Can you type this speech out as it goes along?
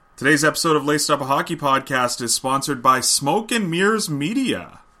Today's episode of Laced Up a Hockey Podcast is sponsored by Smoke and Mirrors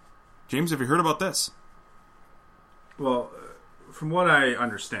Media. James, have you heard about this? Well, from what I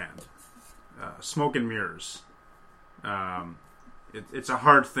understand, smoke and mirrors, it's a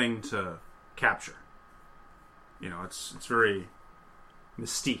hard thing to capture. You know, it's very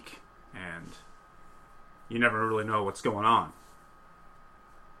mystique, and you never really know what's going on.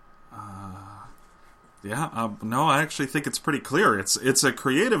 No, I actually think it's pretty clear. It's a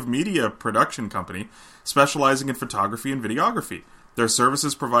creative media production company specializing in photography and videography. Their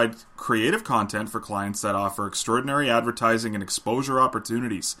services provide creative content for clients that offer extraordinary advertising and exposure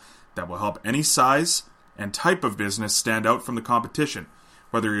opportunities that will help any size and type of business stand out from the competition.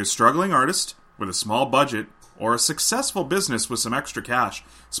 Whether you're a struggling artist with a small budget or a successful business with some extra cash,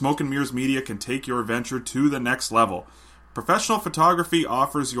 Smoke and Mirrors Media can take your venture to the next level. Professional photography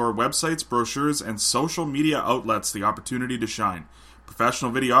offers your websites, brochures, and social media outlets the opportunity to shine.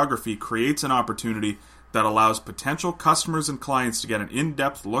 Professional videography creates an opportunity that allows potential customers and clients to get an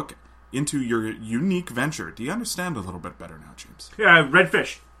in-depth look into your unique venture. Do you understand a little bit better now, James? Yeah,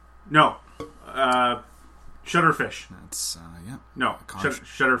 Redfish. No. Shutterfish. That's, yeah. No,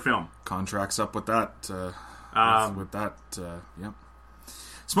 Shutter Film. Contracts up with that, yeah.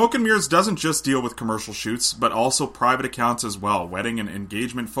 Smoke and Mirrors doesn't just deal with commercial shoots, but also private accounts as well. Wedding and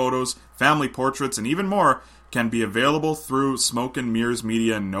engagement photos, family portraits, and even more can be available through Smoke and Mirrors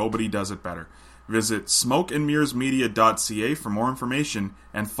Media, and nobody does it better. Visit smokeandmirrorsmedia.ca for more information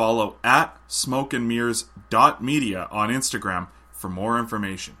and follow at smokeandmirrors.media on Instagram for more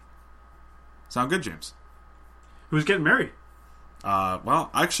information. Sound good, James? Who's getting married? Well,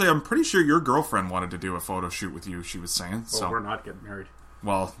 actually, I'm pretty sure your girlfriend wanted to do a photo shoot with you, she was saying. Well, so. We're not getting married.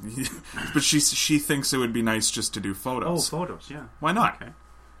 Well, but she thinks it would be nice just to do photos. Oh, photos, yeah. Why not? Okay.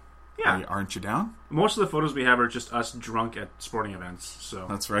 Yeah. Aren't you down? Most of the photos we have are just us drunk at sporting events, so...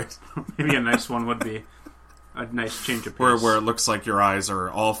 That's right. Maybe a nice one would be a nice change of pace. Where it looks like your eyes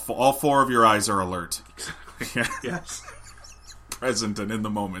are... All four of your eyes are alert. Exactly. Yes. Present and in the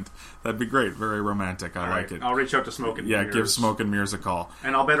moment. That'd be great. Very romantic. I like it. I'll reach out to Smoke and Mirrors. Yeah, give Smoke and Mirrors a call.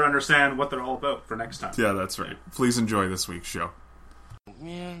 And I'll better understand what they're all about for next time. Yeah, that's right. Please enjoy this week's show.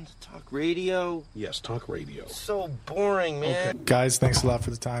 Man, talk radio? Yes, talk radio. So boring, man. Okay. Guys, thanks a lot for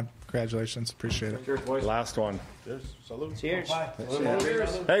the time. Congratulations. Appreciate it. Cheers, boys. Last one. Cheers. Salute. Cheers.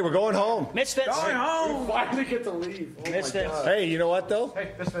 Cheers. Hey, we're going home. Misfits. Going home. We finally get to leave. Oh Misfits. Hey, you know what, though?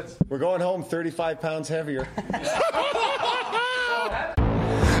 Hey, Misfits. We're going home 35 pounds heavier.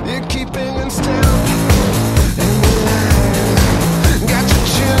 You're keeping in step in the line. Got your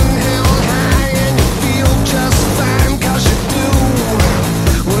chin held high and you feel just fine, 'cause you do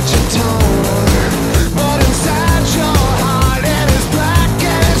what you're told. But inside your heart it is black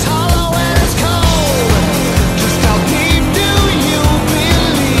and it's hollow and it's cold. Just how deep do you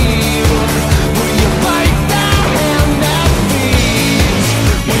believe? Will you bite the hand that feeds?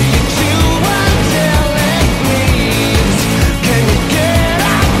 Will you chew until it bleeds? Can you get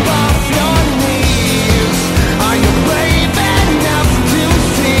up off your knees? Are you brave enough to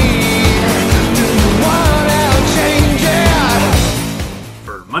see? Do you wanna change it?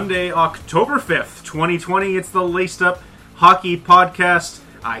 For Monday, October 5th, 2020, it's the Laced Up Hockey Podcast.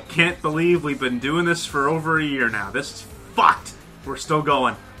 I can't believe we've been doing this for over a year now. This is fucked. We're still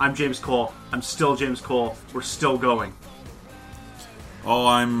going. I'm James Cole. I'm still James Cole. We're still going. Oh,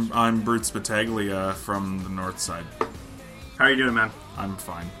 I'm Brute Spataglia from the north side. How are you doing, man? I'm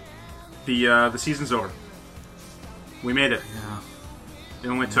fine. The season's over. We made it. Yeah. It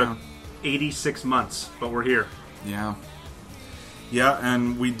only took 86 months, but we're here. Yeah. Yeah,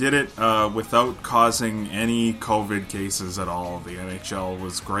 and we did it without causing any COVID cases at all. The NHL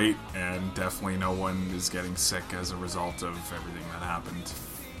was great, and definitely no one is getting sick as a result of everything that happened.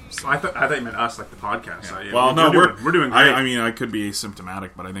 I thought you meant us, like the podcast. Yeah. Well, no, we're doing great. I mean, I could be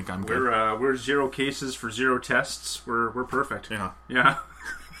asymptomatic, but I think I'm good. We're 0 cases for 0 tests. We're perfect. Yeah. Yeah.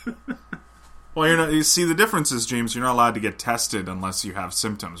 Well, you see, the difference is, James, you're not allowed to get tested unless you have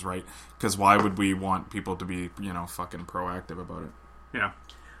symptoms, right? Because why would we want people to be, fucking proactive about it? Yeah.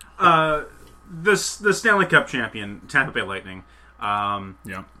 The Stanley Cup champion, Tampa Bay Lightning.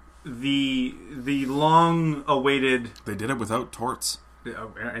 Yeah. The long-awaited... They did it without Torts.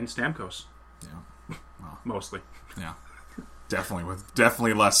 And Stamkos. Yeah. Well, mostly. Yeah.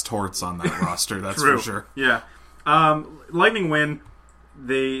 Definitely less Torts on that roster, that's True. for sure. Yeah. Lightning win.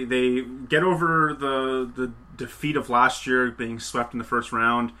 They get over the defeat of last year, being swept in the first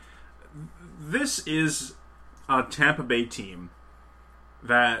round. This is a Tampa Bay team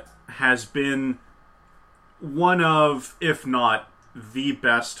that has been one of, if not the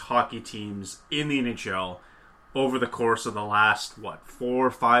best hockey teams in the NHL over the course of the last, 4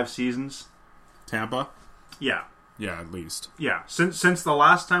 or 5 seasons? Tampa? Yeah. Yeah, at least. Yeah. Since the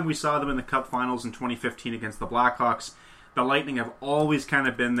last time we saw them in the Cup Finals in 2015 against the Blackhawks, the Lightning have always kind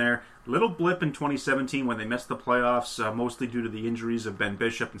of been there. Little blip in 2017 when they missed the playoffs, mostly due to the injuries of Ben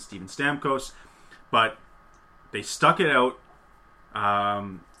Bishop and Steven Stamkos. But they stuck it out.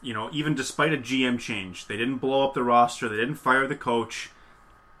 Even despite a GM change, they didn't blow up the roster. They didn't fire the coach.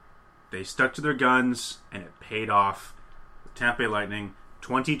 They stuck to their guns, and it paid off. The Tampa Bay Lightning,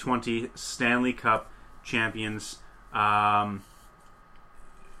 2020 Stanley Cup champions.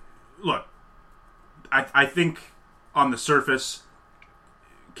 Look, I think on the surface,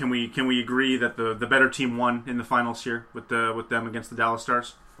 can we agree that the better team won in the finals here with them against the Dallas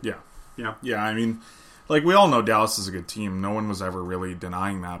Stars? Yeah. Yeah. Yeah, I mean, like, we all know Dallas is a good team. No one was ever really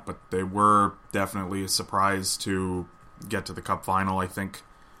denying that, but they were definitely a surprise to get to the Cup final, I think.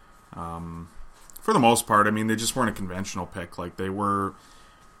 For the most part, I mean, they just weren't a conventional pick. Like, they were...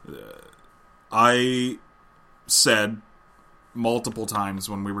 I said multiple times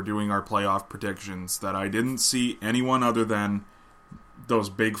when we were doing our playoff predictions that I didn't see anyone other than those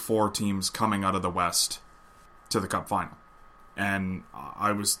big 4 teams coming out of the West to the Cup final. And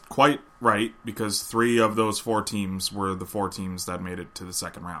I was quite right, because 3 of those 4 teams were the 4 teams that made it to the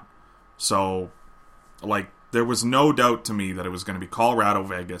second round. So, like, there was no doubt to me that it was going to be Colorado,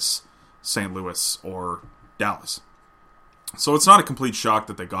 Vegas, St. Louis, or Dallas. So it's not a complete shock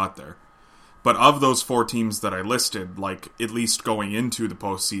that they got there. But of those 4 teams that I listed, like, at least going into the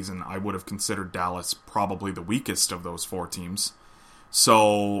postseason, I would have considered Dallas probably the weakest of those 4 teams.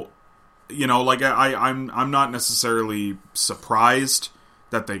 So, you know, like, I'm not necessarily surprised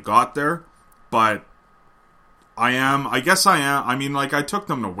that they got there, but I guess I am. I mean, like, I took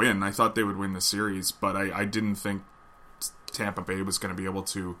them to win. I thought they would win the series, but I didn't think Tampa Bay was going to be able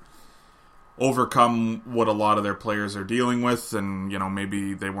to overcome what a lot of their players are dealing with, and, you know,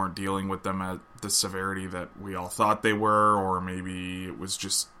 maybe they weren't dealing with them at the severity that we all thought they were, or maybe it was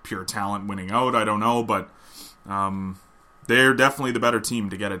just pure talent winning out. I don't know, but they're definitely the better team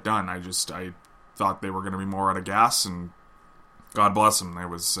to get it done. I thought they were going to be more out of gas, and God bless them. There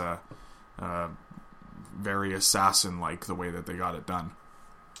was very assassin-like the way that they got it done.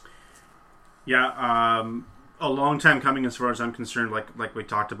 Yeah, a long time coming as far as I'm concerned. Like we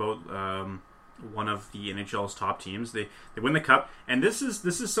talked about, one of the NHL's top teams. They win the Cup, and this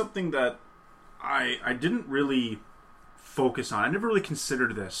is something that I didn't really focus on. I never really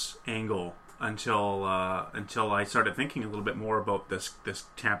considered this angle until I started thinking a little bit more about this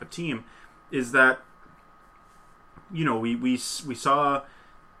Tampa team. Is that, you know, we saw,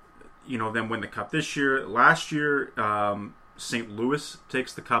 you know, them win the Cup this year. Last year, St. Louis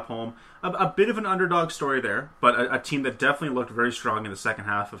takes the Cup home. A bit of an underdog story there, but a team that definitely looked very strong in the second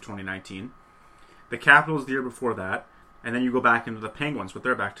half of 2019. The Capitals the year before that, and then you go back into the Penguins with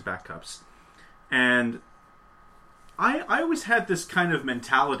their back-to-back Cups. And I always had this kind of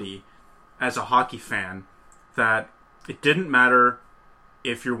mentality as a hockey fan that it didn't matter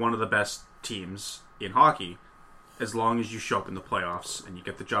if you're one of the best teams in hockey, as long as you show up in the playoffs and you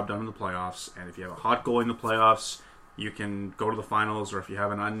get the job done in the playoffs. And if you have a hot goal in the playoffs, you can go to the finals. Or if you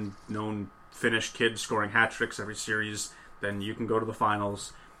have an unknown Finnish kid scoring hat tricks every series, then you can go to the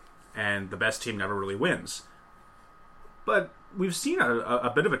finals. And the best team never really wins. But we've seen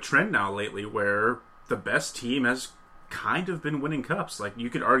a bit of a trend now lately where the best team has kind of been winning cups. Like, you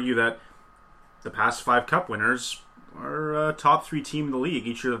could argue that the past 5 Cup winners are a top 3 team in the league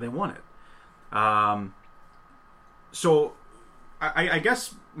each year that they won it. So I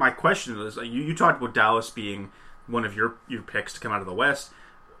guess my question is, you talked about Dallas being one of your picks to come out of the West.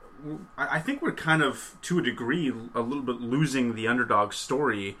 I think we're kind of, to a degree, a little bit losing the underdog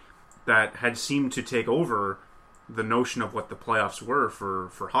story that had seemed to take over the notion of what the playoffs were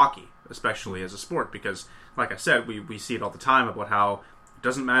for hockey, especially as a sport. Because, like I said, we see it all the time about how it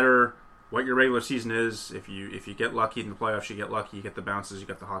doesn't matter what your regular season is. If you get lucky in the playoffs, you get lucky, you get the bounces, you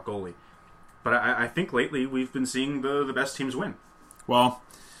get the hot goalie. But I think lately we've been seeing the best teams win. Well,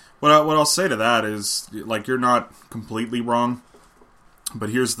 what I'll say to that is, like, you're not completely wrong, but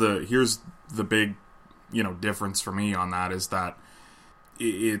here's the big, you know, difference for me on that is that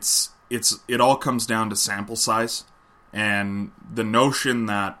it all comes down to sample size, and the notion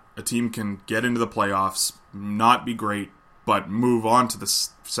that a team can get into the playoffs, not be great, but move on to the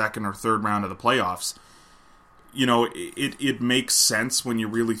second or third round of the playoffs. You know, it makes sense when you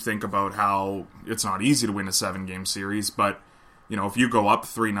really think about how it's not easy to win a 7-game series, but, you know, if you go up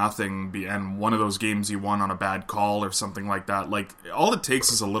 3-0 and one of those games you won on a bad call or something like that, like, all it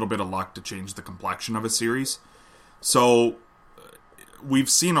takes is a little bit of luck to change the complexion of a series. So we've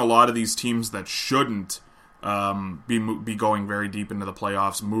seen a lot of these teams that shouldn't be going very deep into the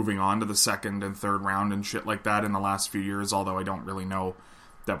playoffs, moving on to the second and third round and shit like that in the last few years, although I don't really know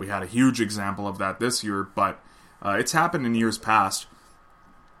that we had a huge example of that this year, but it's happened in years past.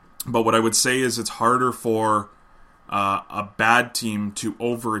 But what I would say is it's harder for a bad team to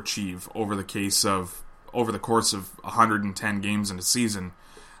overachieve over the course of 110 games in a season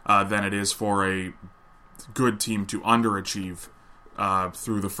than it is for a good team to underachieve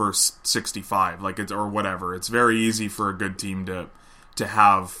through the first 65, or whatever. It's very easy for a good team to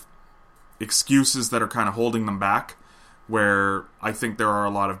have excuses that are kind of holding them back, where I think there are a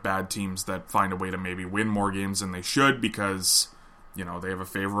lot of bad teams that find a way to maybe win more games than they should because, they have a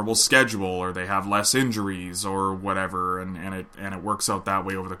favorable schedule or they have less injuries or whatever, and it works out that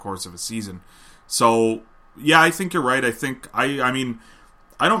way over the course of a season. So, yeah, I think you're right. I mean,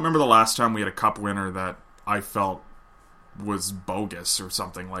 I don't remember the last time we had a cup winner that I felt was bogus or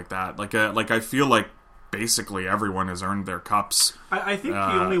something like that. I feel like basically everyone has earned their cups. I think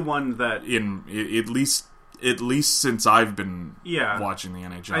the only one that at least since I've been watching the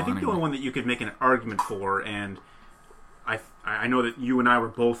NHL. I think the only one that you could make an argument for, and I know that you and I were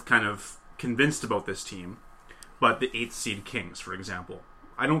both kind of convinced about this team, but the 8th seed Kings, for example.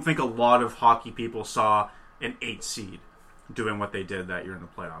 I don't think a lot of hockey people saw an 8th seed doing what they did that year in the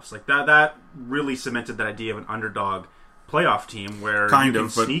playoffs. Like that really cemented that idea of an underdog playoff team where you can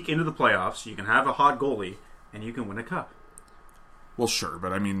sneak into the playoffs, you can have a hot goalie, and you can win a cup. Well, sure,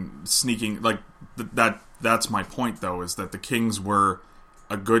 but I mean, sneaking, that's my point, though, is that the Kings were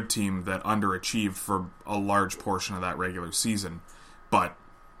a good team that underachieved for a large portion of that regular season. But,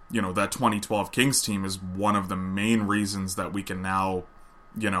 that 2012 Kings team is one of the main reasons that we can now,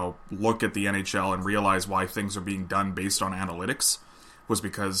 look at the NHL and realize why things are being done based on analytics. Was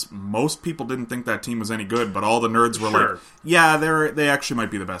because most people didn't think that team was any good, but all the nerds were like, "Yeah, they actually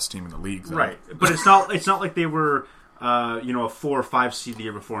might be the best team in the league." Though. Right, but it's not like they were, a 4 or 5 seed the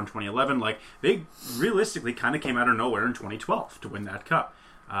year before in 2011. Like they realistically kind of came out of nowhere in 2012 to win that cup.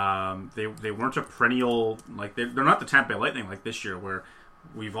 They weren't a perennial they're not the Tampa Bay Lightning like this year where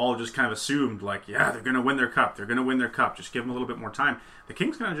we've all just kind of assumed they're going to win their cup. They're going to win their cup. Just give them a little bit more time. The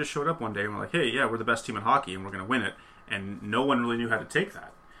Kings kind of just showed up one day and were like, "Hey, yeah, we're the best team in hockey and we're going to win it." And no one really knew how to take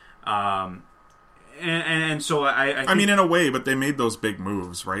that. And so I mean, in a way, but they made those big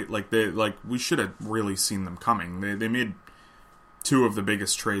moves, right? We should have really seen them coming. They made 2 of the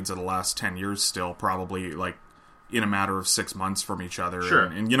biggest trades of the last 10 years still, probably, in a matter of 6 months from each other. Sure.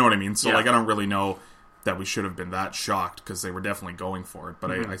 And you know what I mean? So, I don't really know that we should have been that shocked because they were definitely going for it.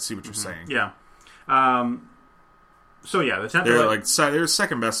 But I see what you're saying. Yeah. The Tampa Bay... They're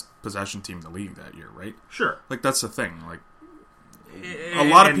second best possession team in the league that year, right? Sure. That's the thing. A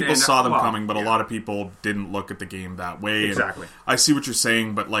lot of people saw them coming, but a lot of people didn't look at the game that way. Exactly. And I see what you're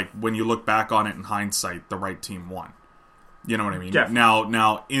saying, but when you look back on it in hindsight, the right team won. You know what I mean? Definitely.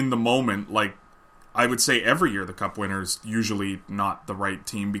 Now in the moment, I would say every year the Cup winner's usually not the right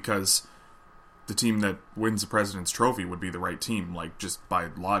team because the team that wins the President's Trophy would be the right team, just by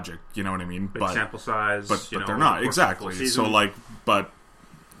logic. You know what I mean? Big sample size. But they're not. Exactly. So, but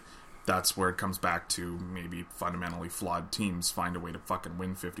that's where it comes back to maybe fundamentally flawed teams find a way to fucking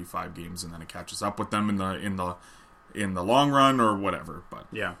win 55 games and then it catches up with them in the long run or whatever. But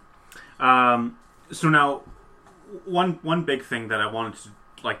yeah. So now, one big thing that I wanted to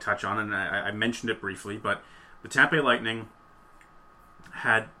touch on, and I mentioned it briefly, but the Tampa Bay Lightning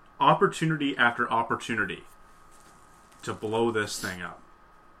had opportunity after opportunity to blow this thing up.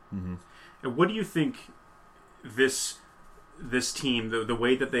 Mm-hmm. And what do you think this team, the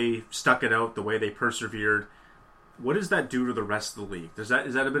way that they stuck it out, the way they persevered, what does that do to the rest of the league? Is that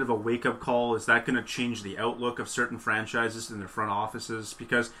a bit of a wake-up call? Is that going to change the outlook of certain franchises in their front offices?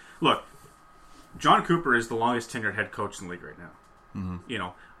 Because, look, John Cooper is the longest tenured head coach in the league right now.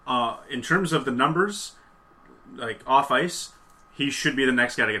 Mm-hmm. In terms of the numbers, off ice, he should be the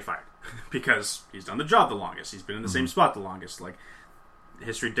next guy to get fired because he's done the job the longest. He's been in the same spot the longest.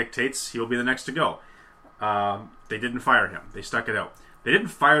 History dictates he'll be the next to go. They didn't fire him. They stuck it out. They didn't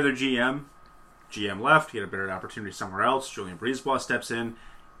fire their GM. GM left. He had a better opportunity somewhere else. Julien Brisebois steps in.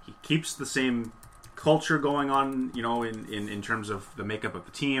 He keeps the same culture going on, in terms of the makeup of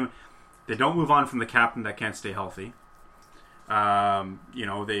the team. They don't move on from the captain that can't stay healthy.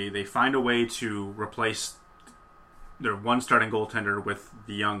 They find a way to replace their one starting goaltender with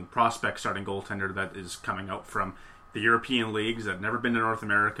the young prospect starting goaltender that is coming out from the European leagues that have never been to North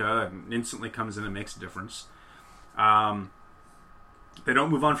America and instantly comes in and makes a difference. They don't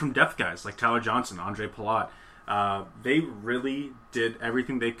move on from depth guys like Tyler Johnson, Andre Palat. They really did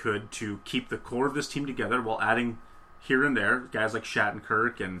everything they could to keep the core of this team together while adding here and there guys like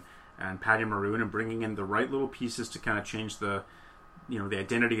Shattenkirk and and Patty Maroon and bringing in the right little pieces to kind of change the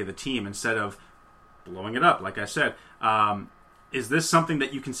identity of the team instead of blowing it up, like I said. Is this something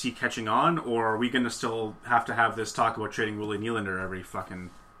that you can see catching on, or are we going to still have to have this talk about trading Willie Nylander every fucking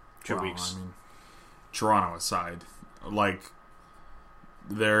 2 weeks? I mean, Toronto aside, like,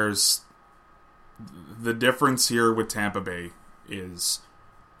 there's the difference here with Tampa Bay is,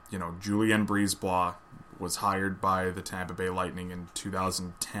 Julien Brisebois was hired by the Tampa Bay Lightning in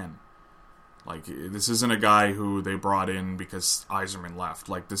 2010. Like, this isn't a guy who they brought in because Yzerman left.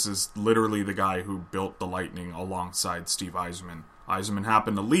 Like, this is literally the guy who built the Lightning alongside Steve Yzerman. Yzerman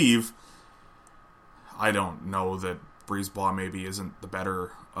happened to leave. I don't know that Brisebois maybe isn't the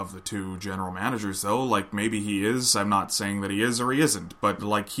better of the two general managers, though. Like, maybe he is. I'm not saying that he is or he isn't. But,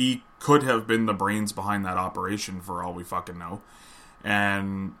 like, he could have been the brains behind that operation for all we fucking know.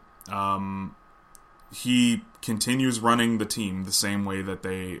 And, he continues running the team the same way that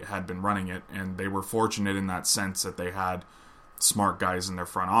they had been running it, and they were fortunate in that sense that they had smart guys in their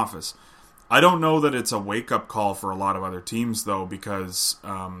front office. I don't know that it's a wake-up call for a lot of other teams, though, because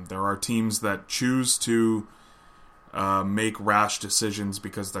there are teams that choose to make rash decisions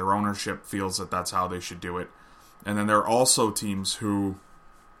because their ownership feels that that's how they should do it. And then there are also teams who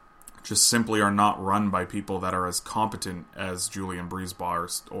just simply are not run by people that are as competent as Julien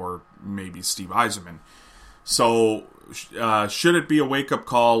Brisebois or maybe Steve Yzerman. So, should it be a wake-up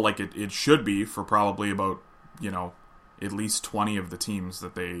call? Like, it should be for probably about, at least 20 of the teams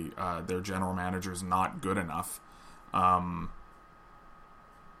that their general manager's not good enough. I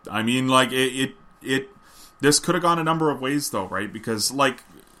mean, like, this could have gone a number of ways, though, right? Because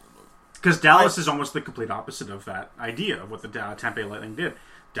Dallas is almost the complete opposite of that idea of what the Tampa Bay Lightning did.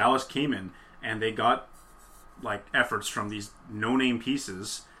 Dallas came in and they got efforts from these no-name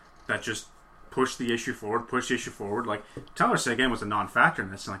pieces that just pushed the issue forward. Like, Tyler Seguin was a non-factor in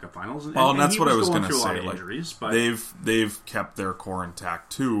the Stanley Cup Finals. Well, and that's what I was going to say. A lot of injuries, but they've kept their core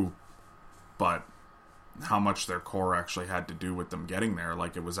intact too, but how much their core actually had to do with them getting there?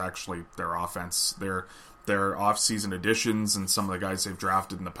 Like, it was actually their offense, their off-season additions, and some of the guys they've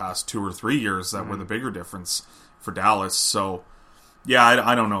drafted in the past 2 or 3 years that were the bigger difference for Dallas. So, yeah,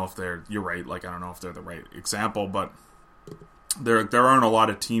 I don't know if you're right. Like, I don't know if they're the right example, but there aren't a lot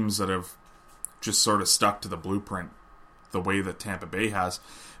of teams that have just sort of stuck to the blueprint the way that Tampa Bay has.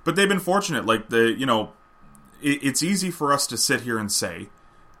 But they've been fortunate. Like, it's easy for us to sit here and say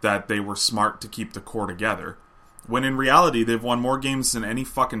that they were smart to keep the core together, when in reality they've won more games than any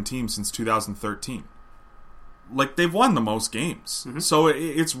fucking team since 2013. Like, they've won the most games. Mm-hmm. So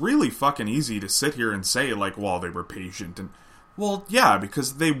it's really fucking easy to sit here and say, like, well, they were patient. And, well, yeah,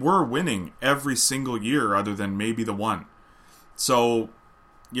 because they were winning every single year other than maybe the one. So,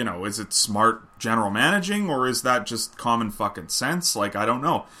 is it smart general managing, or is that just common fucking sense? Like, I don't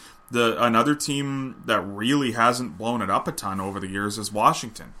know. Another team that really hasn't blown it up a ton over the years is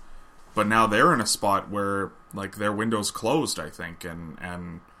Washington. But now they're in a spot where, like, their window's closed, I think,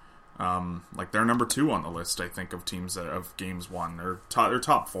 and like, they're number 2 on the list, I think, of teams that have games won. They're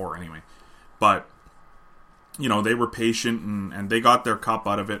top 4 anyway. But, they were patient and they got their cup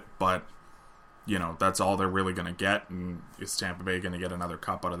out of it, but, that's all they're really going to get. And is Tampa Bay going to get another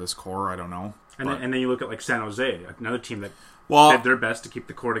cup out of this core? I don't know. And then you look at, like, San Jose, another team that did their best to keep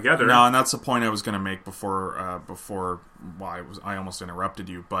the core together. No, and that's the point I was going to make before I almost interrupted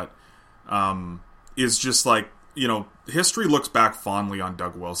you, but is just like, history looks back fondly on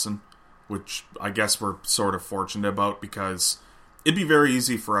Doug Wilson, which I guess we're sort of fortunate about, because it'd be very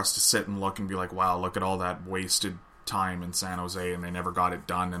easy for us to sit and look and be like, wow, look at all that wasted time in San Jose and they never got it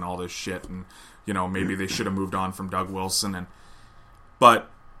done and all this shit, and maybe they should have moved on from Doug Wilson. But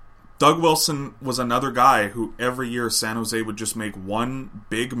Doug Wilson was another guy who every year San Jose would just make one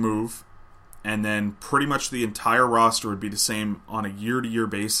big move, and then pretty much the entire roster would be the same on a year-to-year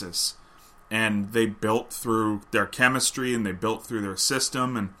basis. And they built through their chemistry, and they built through their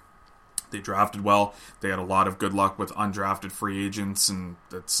system, and they drafted well. They had a lot of good luck with undrafted free agents, and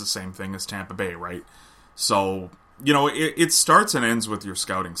that's the same thing as Tampa Bay, right? So, it starts and ends with your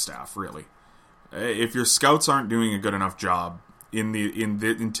scouting staff, really. If your scouts aren't doing a good enough job in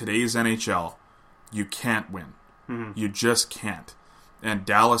today's NHL, you can't win. Mm-hmm. You just can't. And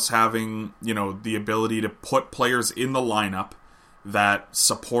Dallas having, the ability to put players in the lineup that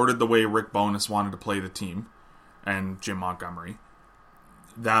supported the way Rick Bowness wanted to play the team, and Jim Montgomery,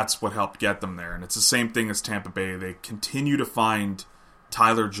 that's what helped get them there. And it's the same thing as Tampa Bay. They continue to find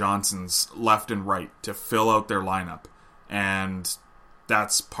Tyler Johnsons left and right to fill out their lineup, and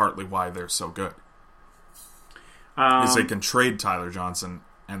that's partly why they're so good. Is they can trade Tyler Johnson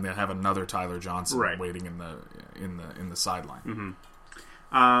and they have another Tyler Johnson waiting in the sideline.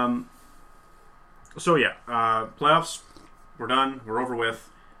 So yeah, playoffs, we're done. We're over with.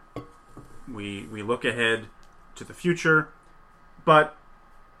 We look ahead to the future, but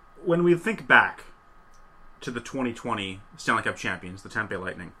when we think back to the 2020 Stanley Cup champions, the Tampa Bay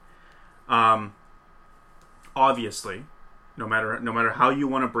Lightning, obviously, no matter how you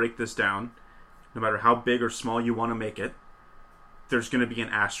want to break this down, no matter how big or small you want to make it, there's going to be an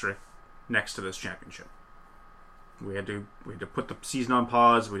asterisk next to this championship. We had to put the season on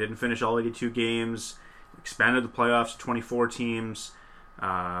pause. We didn't finish all 82 games. We expanded the playoffs to 24 teams.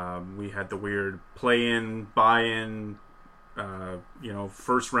 We had the weird play-in, buy-in,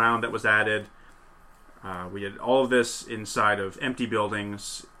 first round that was added. We did all of this inside of empty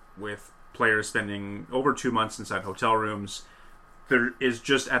buildings with players spending over 2 months inside hotel rooms. There is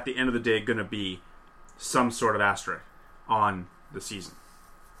just, at the end of the day, going to be some sort of asterisk on the season.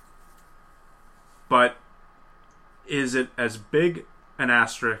 But is it as big an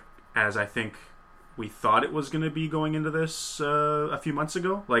asterisk as I think we thought it was going to be going into this a few months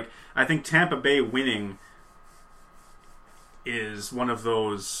ago? Like, I think Tampa Bay winning is one of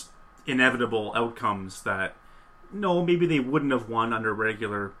those inevitable outcomes that, no, maybe they wouldn't have won under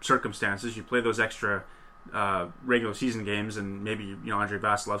regular circumstances. You play those extra regular season games, and maybe Andrei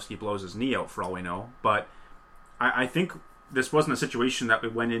Vasilevsky blows his knee out for all we know. But I think this wasn't a situation that we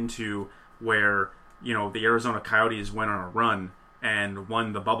went into where the Arizona Coyotes went on a run and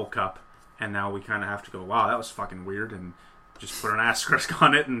won the Bubble Cup, and now we kind of have to go, wow, that was fucking weird, and just put an asterisk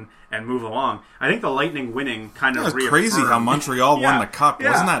on it and move along. I think the Lightning winning kind of reaffirmed... It's crazy how Montreal won the Cup.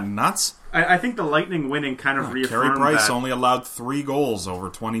 Yeah. Wasn't that nuts? I think the Lightning winning kind of reaffirmed Carey Price that, only allowed 3 goals over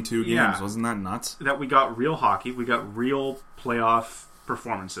 22 games. Yeah. Wasn't that nuts? That we got real hockey. We got real playoff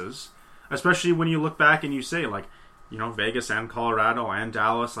performances. Especially when you look back and you say, like, Vegas and Colorado and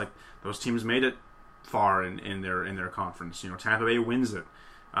Dallas, like, those teams made it far in their conference. Tampa Bay wins it.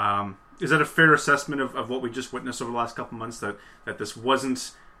 Is that a fair assessment of what we just witnessed over the last couple months, that this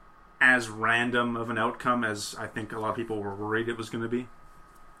wasn't as random of an outcome as I think a lot of people were worried it was going to be?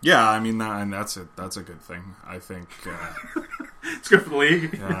 Yeah, I mean, that's a good thing. I think it's good for the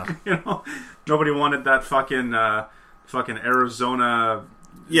league. Yeah. Nobody wanted that fucking Arizona,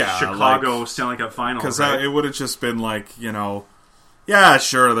 Chicago Stanley Cup final, because right? it would have just been like, yeah,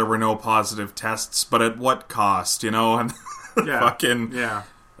 sure, there were no positive tests, but at what cost, and fucking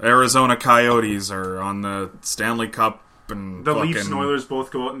Arizona Coyotes are on the Stanley Cup, and the Leafs and Oilers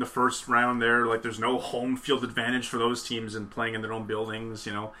both go out in the first round there. Like, there's no home field advantage for those teams and playing in their own buildings.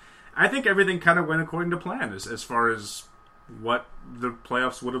 I think everything kind of went according to plan as far as what the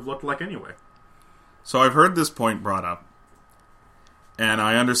playoffs would have looked like anyway. So I've heard this point brought up, and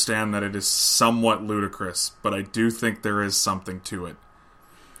I understand that it is somewhat ludicrous, but I do think there is something to it.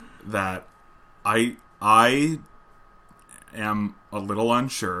 That I am a little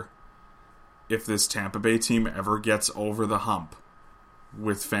unsure if this Tampa Bay team ever gets over the hump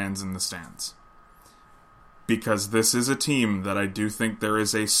with fans in the stands. Because this is a team that I do think there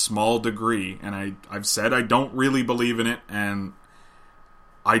is a small degree, and I've said I don't really believe in it, and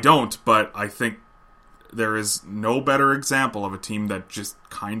I don't, but I think there is no better example of a team that just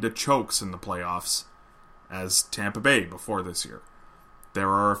kind of chokes in the playoffs as Tampa Bay before this year. There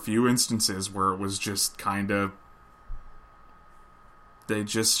are a few instances where it was just kind of... They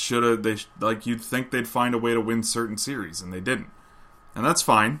just should have... you'd think they'd find a way to win certain series, and they didn't. And that's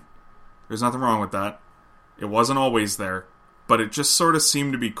fine. There's nothing wrong with that. It wasn't always there, but it just sort of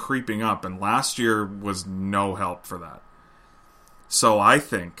seemed to be creeping up, and last year was no help for that. So I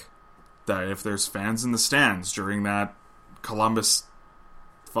think that if there's fans in the stands during that Columbus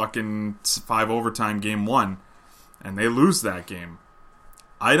fucking 5 overtime game 1, and they lose that game,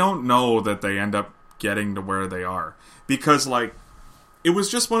 I don't know that they end up getting to where they are. Because, it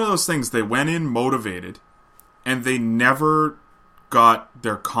was just one of those things. They went in motivated, and they never got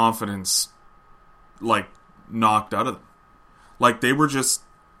their confidence, knocked out of them. They were just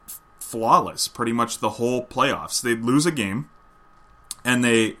flawless pretty much the whole playoffs. They'd lose a game, and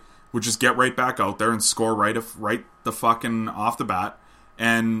they would just get right back out there and score right the fucking off the bat,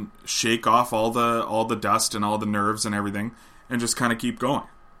 and shake off all the dust and all the nerves and everything, and just kind of keep going.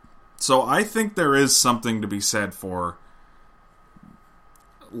 So I think there is something to be said for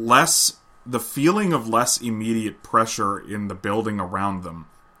the feeling of less immediate pressure in the building around them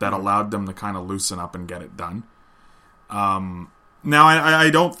that allowed them to kind of loosen up and get it done. Now, I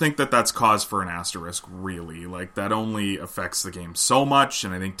don't think that that's cause for an asterisk, really. That only affects the game so much,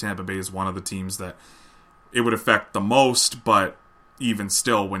 and I think Tampa Bay is one of the teams that it would affect the most, but even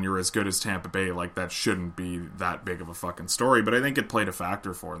still, when you're as good as Tampa Bay, that shouldn't be that big of a fucking story, but I think it played a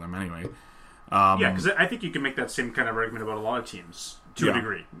factor for them anyway. Yeah, because I think you can make that same kind of argument about a lot of teams. to Yeah. a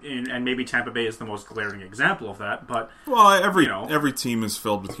degree, and maybe Tampa Bay is the most glaring example of that. But Well, every you know. every team is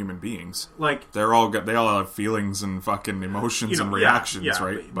filled with human beings. like, They all have feelings and fucking emotions and reactions, yeah,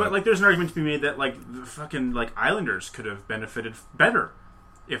 right? But like, there's an argument to be made that like the fucking like Islanders could have benefited better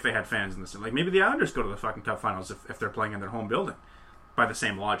if they had fans in this. Like maybe the Islanders go to the fucking Cup Finals if they're playing in their home building, by the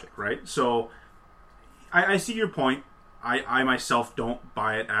same logic, right? So I see your point. I myself don't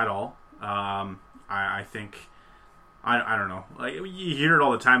buy it at all. I think I don't know. Like you hear it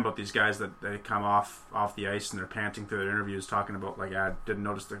all the time about these guys that they come off the ice and they're panting through their interviews, talking about like, didn't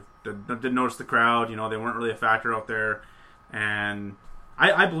notice the crowd. You know, they weren't really a factor out there, and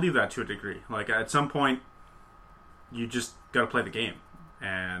I believe that to a degree. Like at some point, you just got to play the game,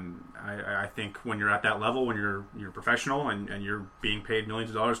 and I think when you're at that level, when you're a professional and you're being paid millions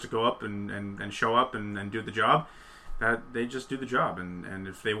of dollars to go up and show up and do the job, that they just do the job, and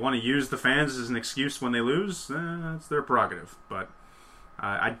if they want to use the fans as an excuse when they lose, that's their prerogative. But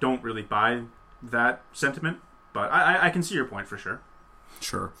I don't really buy that sentiment, but I can see your point for sure.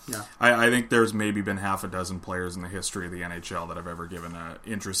 Sure. Yeah. I think there's maybe been half a dozen players in the history of the NHL that have ever given an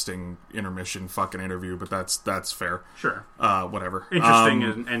interesting intermission fucking interview, but that's fair. Sure. Whatever.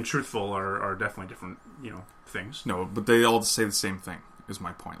 Interesting and truthful are definitely different, things. No, but they all say the same thing, is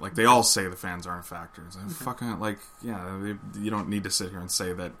my point. Like, they all say the fans aren't factors. And fucking, like, yeah, you don't need to sit here and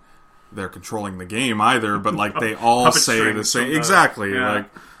say that they're controlling the game either, but, like, they all Puppet say the strings same... from the- Exactly. yeah.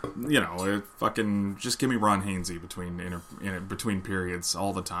 Like, fucking... Just give me Ron Hainsey between periods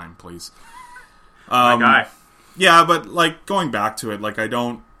all the time, please. My guy. Yeah, but, like, going back to it, like, I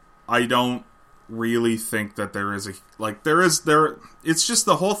don't really think that there is a... Like, it's just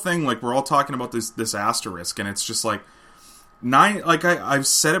the whole thing, like, we're all talking about this asterisk, and it's just, like... I've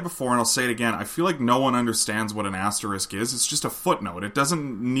said it before and I'll say it again. I feel like no one understands what an asterisk is. It's just a footnote. It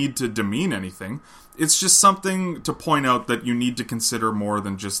doesn't need to demean anything. It's just something to point out that you need to consider more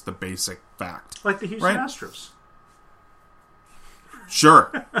than just the basic fact. Like the Houston Right? Astros.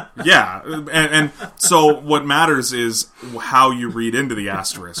 Sure. Yeah. And so what matters is how you read into the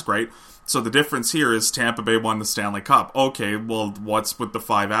asterisk, right? So the difference here is Tampa Bay won the Stanley Cup. Okay, well, what's with the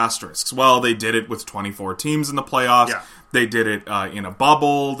 5 asterisks? Well, they did it with 24 teams in the playoffs. Yeah. They did it in a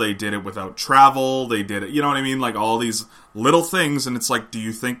bubble. They did it without travel. They did it, you know what I mean? Like, all these little things, and it's like, do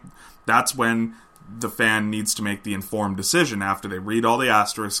you think that's when the fan needs to make the informed decision after they read all the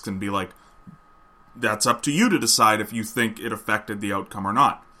asterisks and be like, that's up to you to decide if you think it affected the outcome or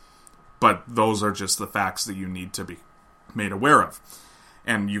not. But those are just the facts that you need to be made aware of.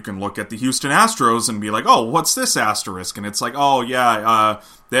 And you can look at the Houston Astros and be like, oh, what's this asterisk? And it's like, oh, yeah,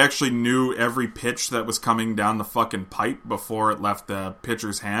 they actually knew every pitch that was coming down the fucking pipe before it left the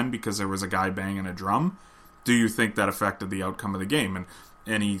pitcher's hand because there was a guy banging a drum. Do you think that affected the outcome of the game? And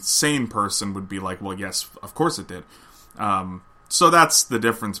any sane person would be like, well, yes, of course it did. So that's the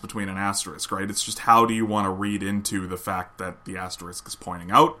difference between an asterisk, right? It's just how do you want to read into the fact that the asterisk is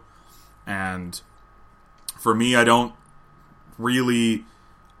pointing out. And for me, I don't really...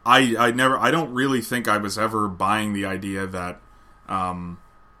 I don't really think I was ever buying the idea that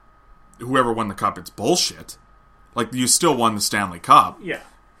whoever won the cup, it's bullshit. Like, you still won the Stanley Cup. Yeah.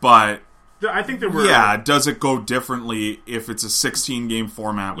 But... I think there were... Yeah, does it go differently if it's a 16-game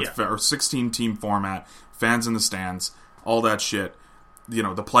format with or 16-team format, fans in the stands, all that shit? You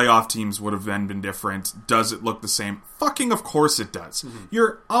know, the playoff teams would have then been different. Does it look the same? Fucking of course it does. Mm-hmm.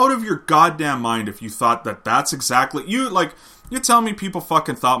 You're out of your goddamn mind if you thought that that's exactly... You tell me people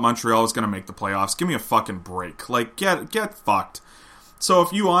fucking thought Montreal was going to make the playoffs. Give me a fucking break. Like, get fucked. So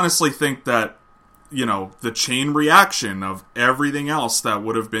if you honestly think that, you know, the chain reaction of everything else that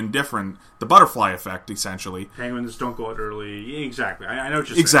would have been different, the butterfly effect, essentially. Penguins don't go out early. Exactly. I know what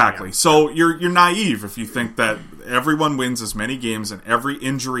you're saying. Exactly. Yeah. So you're naive if you think that everyone wins as many games and every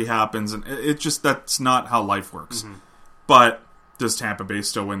injury happens, and it just, that's not how life works. Mm-hmm. But does Tampa Bay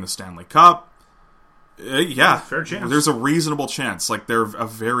still win the Stanley Cup? Yeah. Fair chance. There's a reasonable chance. Like, they're a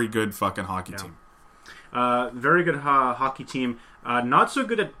very good fucking hockey team. Very good hockey team. Not so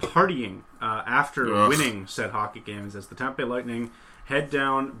good at partying after winning said hockey games, as the Tampa Bay Lightning head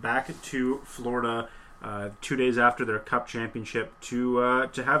down back to Florida 2 days after their Cup championship to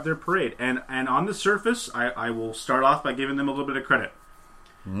have their parade. And on the surface, I will start off by giving them a little bit of credit.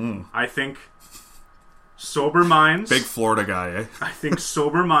 I think sober minds... Big Florida guy, eh? I think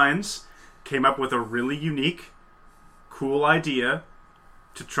sober minds came up with a really unique, cool idea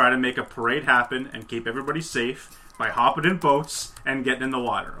to try to make a parade happen and keep everybody safe by hopping in boats and getting in the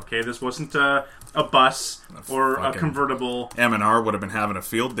water. Okay, this wasn't a bus or a convertible. M&R would have been having a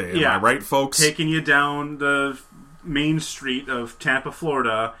field day. Am I right, folks? Taking you down the main street of Tampa,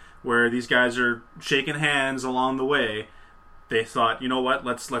 Florida, where these guys are shaking hands along the way. they thought, you know what,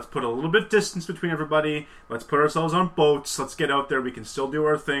 let's put a little bit of distance between everybody. Let's put ourselves on boats. Let's get out there. We can still do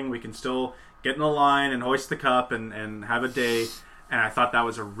our thing. We can still get in the line and hoist the cup and have a day. And I thought that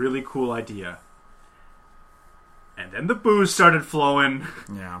was a really cool idea. And then the booze started flowing.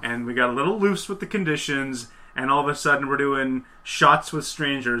 Yeah. And we got a little loose with the conditions. And all of a sudden we're doing shots with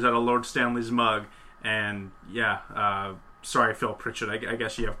strangers out of Lord Stanley's mug. And yeah, sorry, Phil Pritchard. I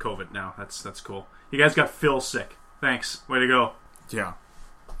guess you have COVID now. That's cool. You guys got Phil sick. Thanks. Way to go. Yeah.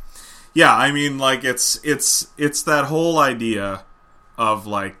 Yeah, I mean, like, it's that whole idea of,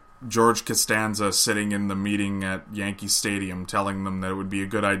 like, George Costanza sitting in the meeting at Yankee Stadium telling them that it would be a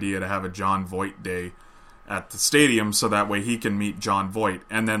good idea to have a John Voight day at the stadium so that way he can meet John Voight.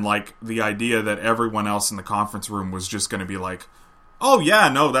 And then, like, the idea that everyone else in the conference room was just going to be like, oh, yeah,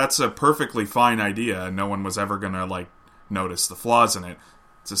 no, that's a perfectly fine idea, and no one was ever going to, like, notice the flaws in it.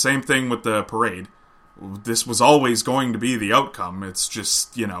 It's the same thing with the parade. This was always going to be the outcome. It's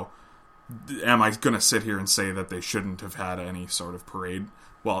just, you know, am I going to sit here and say that they shouldn't have had any sort of parade?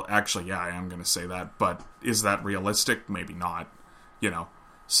 Well, actually, yeah, I am going to say that, but is that realistic? Maybe not, you know.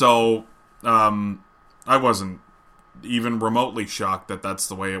 So, I wasn't even remotely shocked that that's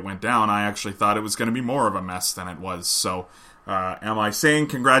the way it went down. I actually thought it was going to be more of a mess than it was. So, am I saying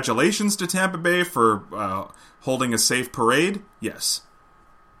congratulations to Tampa Bay for holding a safe parade? Yes.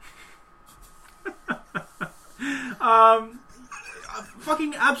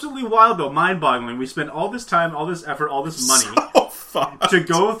 Fucking absolutely wild, though. Mind-boggling. We spent all this time, all this effort, all this money to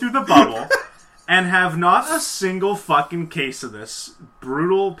go through the bubble and have not a single fucking case of this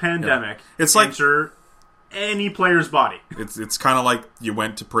brutal pandemic It's like enter any player's body. It's kind of like you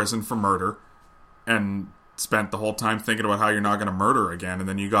went to prison for murder and spent the whole time thinking about how you're not going to murder again, and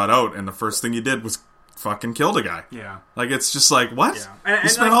then you got out, and the first thing you did was fucking killed a guy. Yeah. Like, it's just like, what? Yeah. You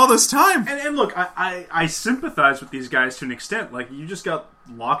spent all this time. And look, I sympathize with these guys to an extent. Like, you just got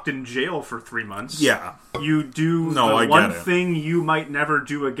locked in jail for 3 months. Yeah. You do I the one get it. thing you might never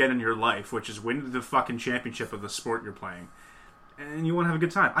do again in your life, which is win the fucking championship of the sport you're playing. And you want to have a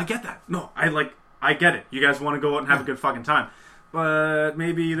good time. I get that. No, I get it. You guys want to go out and have a good fucking time. But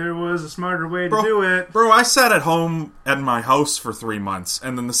maybe there was a smarter way to do it. Bro, I sat at home at my house for 3 months,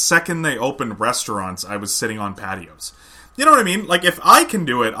 and then the second they opened restaurants, I was sitting on patios. You know what I mean? Like, if I can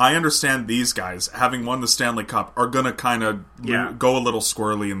do it, I understand these guys, having won the Stanley Cup, are going to kind of go a little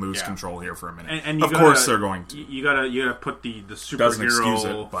squirrely and lose control here for a minute. And of course they're going to. You gotta put the Doesn't excuse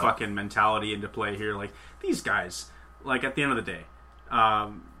superhero it, but- fucking mentality into play here. Like, these guys, like, at the end of the day,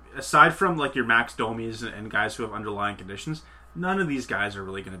 aside from, like, your Max Domies and guys who have underlying conditions, none of these guys are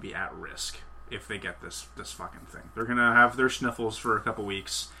really going to be at risk if they get this fucking thing. They're going to have their sniffles for a couple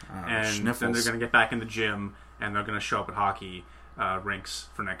weeks, and then they're going to get back in the gym, and they're going to show up at hockey rinks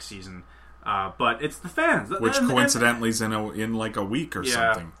for next season. But it's the fans. Which coincidentally is in like a week or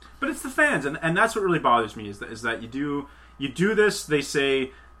something. But it's the fans, and that's what really bothers me, is that you do this, they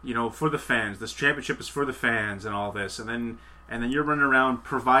say, you know, for the fans, this championship is for the fans and all this, and then you're running around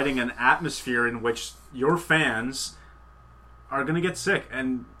providing an atmosphere in which your fans are going to get sick,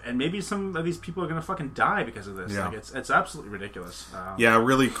 and maybe some of these people are going to fucking die because of this. Yeah. Like, it's absolutely ridiculous.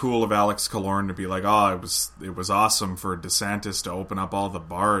 Really cool of Alex Killorn to be like, oh, it was awesome for DeSantis to open up all the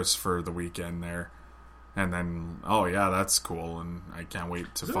bars for the weekend there. And then, oh yeah, that's cool, and I can't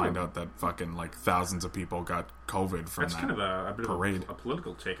wait to find out that fucking, like, thousands of people got COVID from That's that kind of a bit parade. of a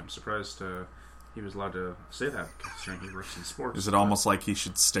political take. I'm surprised he was allowed to say that, considering he works in sports. Is it almost like he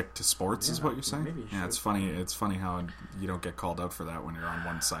should stick to sports, is what you're saying? maybe he Yeah, should. it's funny. It's funny how you don't get called out for that when you're on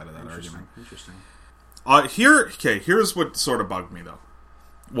one side of that argument. Interesting. Here's what sort of bugged me, though.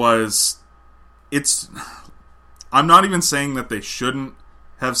 I'm not even saying that they shouldn't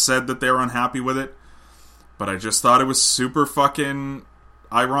have said that they were unhappy with it, but I just thought it was super fucking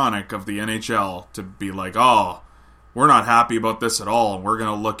ironic of the NHL to be like, oh, we're not happy about this at all, and we're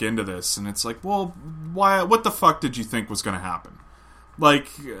going to look into this. And it's like, well, why? What the fuck did you think was going to happen? Like,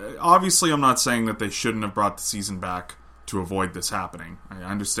 obviously I'm not saying that they shouldn't have brought the season back to avoid this happening. I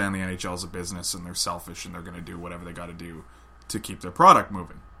understand the NHL is a business, and they're selfish, and they're going to do whatever they got to do to keep their product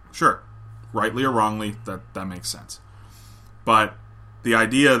moving. Sure. Rightly or wrongly, that makes sense. But the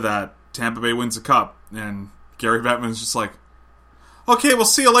idea that Tampa Bay wins a cup, and Gary Bettman's just like, okay, we'll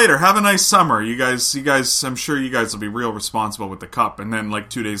see you later. Have a nice summer. You guys, I'm sure you guys will be real responsible with the cup. And then, like,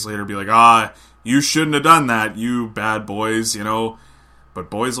 2 days later, be like, you shouldn't have done that, you bad boys, you know. But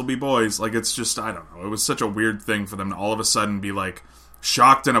boys will be boys. Like, it's just, I don't know. It was such a weird thing for them to all of a sudden be, like,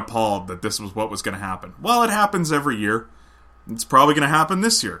 shocked and appalled that this was what was going to happen. Well, it happens every year. It's probably going to happen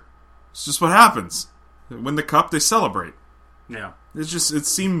this year. It's just what happens. They win the cup, they celebrate. Yeah. It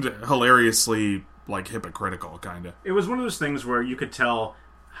seemed hilariously, like hypocritical, kind of. It was one of those things where you could tell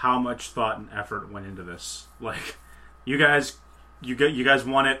how much thought and effort went into this. Like, you guys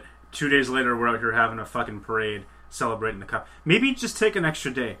won it. 2 days later, we're out here having a fucking parade celebrating the cup. Maybe just take an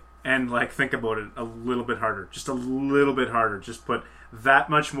extra day and like think about it a little bit harder. Just a little bit harder. Just put that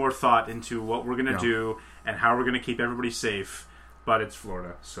much more thought into what we're gonna do and how we're gonna keep everybody safe. But it's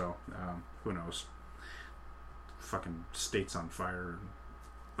Florida, so who knows? Fucking state's on fire.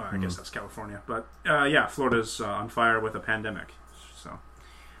 I guess that's California, but yeah, Florida's on fire with a pandemic. So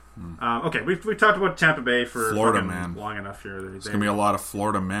okay, we talked about Tampa Bay for Florida, man, long enough here. There's gonna be a lot of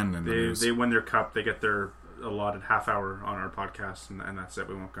Florida men in the news. They win their cup. They get their allotted half hour on our podcast, and that's it.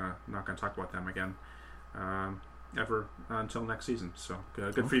 Not gonna talk about them again ever until next season. So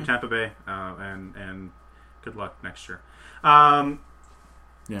good for you, Tampa Bay, and good luck next year.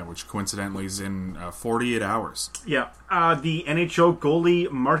 Yeah, which coincidentally is in 48 hours. Yeah, the NHL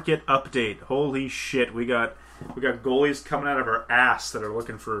goalie market update. Holy shit, we got goalies coming out of our ass that are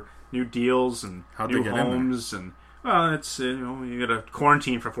looking for new deals and new homes, and well, it's you got to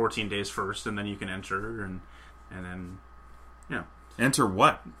quarantine for 14 days first, and then you can enter, and then enter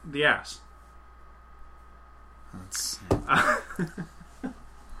what? The ass. That's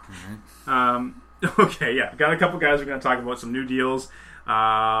okay, yeah, got a couple guys we're going to talk about some new deals.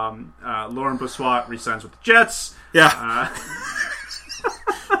 Lauren Brossoit resigns with the Jets. Yeah.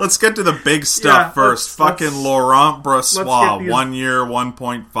 Let's get to the big stuff first. Fucking Laurent Brossoit, 1 year,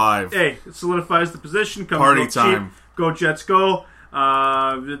 1.5. Hey, it solidifies the position. Comes Party time. Cheap. Go Jets, go.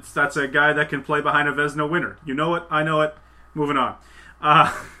 That's a guy that can play behind a Vezina winner. You know it. I know it. Moving on.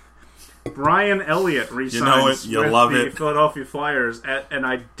 Brian Elliott resigns with the Philadelphia Flyers at an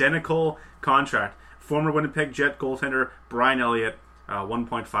identical contract. Former Winnipeg Jet goaltender Brian Elliott,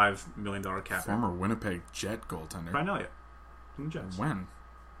 $1.5 million cap. Former Winnipeg Jet goaltender? Brian Elliott from the Jets. When?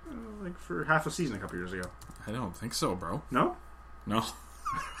 Like for half a season a couple years ago. I don't think so, bro. No? No.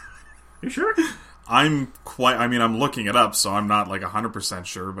 You sure? I'm looking it up, so I'm not like 100%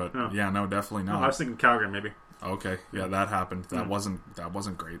 sure, but yeah, no, definitely not. I was thinking Calgary, maybe. Okay, yeah, that happened. That wasn't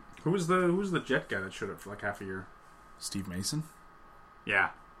great. Who was the Jet guy that showed up for like half a year? Steve Mason? Yeah.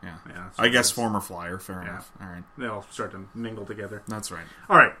 Yeah. I guess former Flyer. Fair enough. All right. They all start to mingle together. That's right.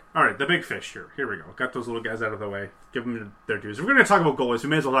 All right. The big fish here. Here we go. Got those little guys out of the way. Give them their dues. If we're going to talk about goalies, we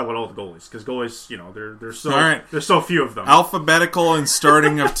may as well talk about all the goalies because goalies, there's so few of them. Alphabetical and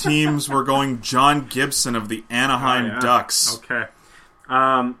starting of teams. We're going John Gibson of the Anaheim Ducks. Okay.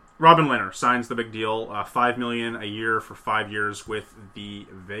 Robin Lehner signs the big deal. $5 million a year for 5 years with the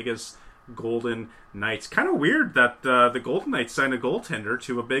Vegas Golden Knights. Kind of weird that the Golden Knights signed a goaltender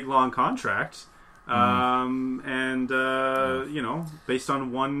to a big long contract, based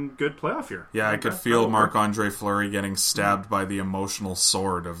on one good playoff year. Yeah, I could feel Marc-Andre Fleury getting stabbed by the emotional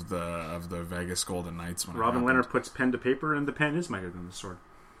sword of the Vegas Golden Knights. When Robin Lehner puts pen to paper, and the pen is mightier than the sword.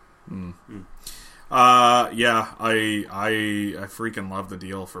 Yeah, I freaking love the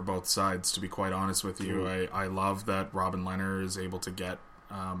deal for both sides. To be quite honest with you, I love that Robin Lehner is able to get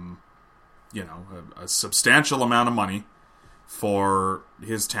a substantial amount of money for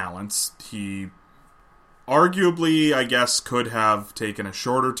his talents. He arguably, I guess, could have taken a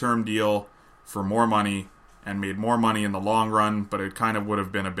shorter term deal for more money and made more money in the long run, but it kind of would have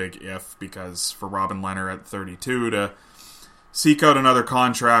been a big if, because for Robin Lehner at 32 to seek out another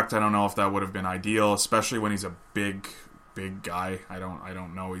contract, I don't know if that would have been ideal, especially when he's a big guy. I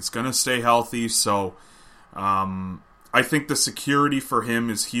don't know. He's going to stay healthy, so I think the security for him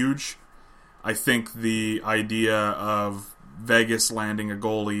is huge. I think the idea of Vegas landing a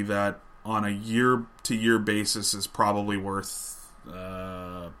goalie that on a year-to-year basis is probably worth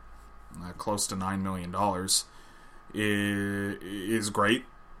close to $9 million is great.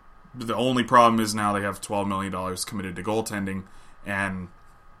 The only problem is now they have $12 million committed to goaltending and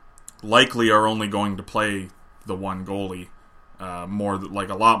likely are only going to play the one goalie a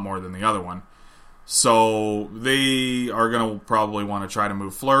lot more than the other one. So they are going to probably want to try to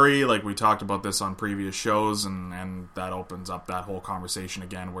move Fleury, like we talked about this on previous shows, and that opens up that whole conversation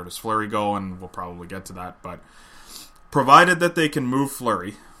again. Where does Fleury go? And we'll probably get to that. But provided that they can move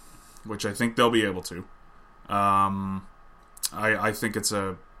Fleury, which I think they'll be able to, I think it's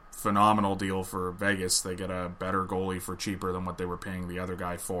a phenomenal deal for Vegas. They get a better goalie for cheaper than what they were paying the other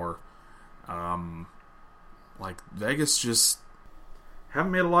guy for. Vegas just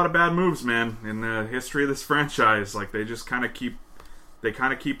haven't made a lot of bad moves, man, in the history of this franchise. Like, they just kind of keep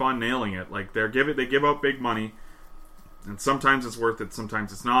on nailing it. Like, they give out big money, and sometimes it's worth it,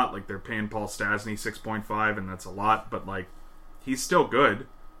 sometimes it's not. Like, they're paying Paul Stastny $6.5, and that's a lot, but like, he's still good.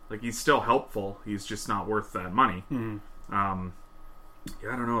 Like, he's still helpful. He's just not worth that money.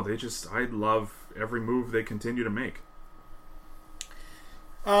 Yeah, I don't know. I love every move they continue to make.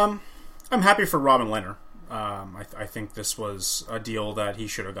 I'm happy for Robin Lehner. I think this was a deal that he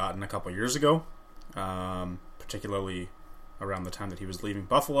should have gotten a couple years ago, particularly around the time that he was leaving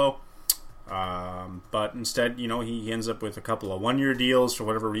Buffalo. But instead, he ends up with a couple of one-year deals for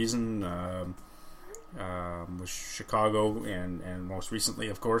whatever reason, with Chicago and most recently,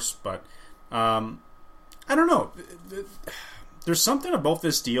 of course. But I don't know. There's something about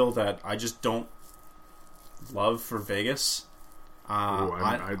this deal that I just don't love for Vegas.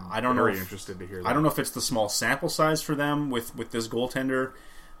 I don't know. Interested to hear that. I don't know if it's the small sample size for them with this goaltender,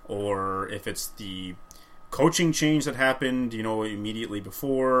 or if it's the coaching change that happened, immediately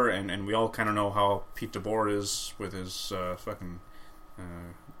before, and we all kind of know how Pete DeBoer is with his fucking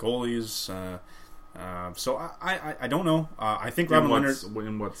goalies. So I don't know. I think Robin Lehner.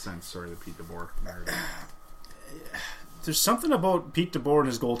 In what sense? Sorry, the Pete DeBoer narrative. There's something about Pete DeBoer and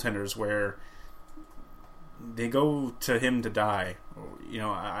his goaltenders where they go to him to die.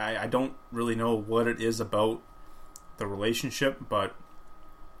 I don't really know what it is about the relationship, but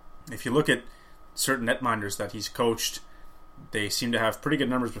if you look at certain netminders that he's coached, they seem to have pretty good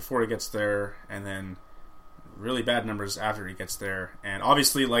numbers before he gets there, and then really bad numbers after he gets there. And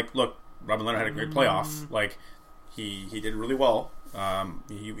obviously, look, Robin Lehner had a great playoff. He did really well.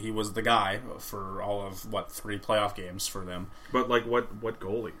 He was the guy for all of 3 playoff games for them. But what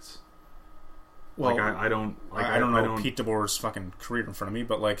goalies? Well, I don't know Pete DeBoer's fucking career in front of me,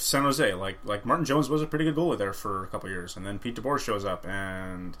 but San Jose, like Martin Jones was a pretty good goalie there for a couple of years, and then Pete DeBoer shows up,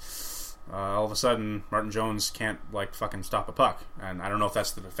 and all of a sudden Martin Jones can't fucking stop a puck, and I don't know if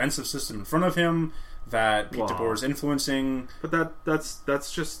that's the defensive system in front of him that Pete DeBoer's influencing. But that's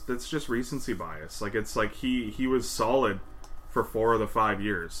just recency bias. He was solid for 4 of the 5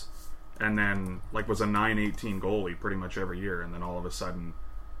 years, and then was a .918 goalie pretty much every year, and then all of a sudden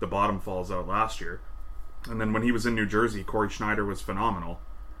the bottom falls out last year. And then when he was in New Jersey, Corey Schneider was phenomenal,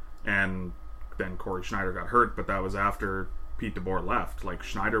 and then Corey Schneider got hurt, but that was after Pete DeBoer left.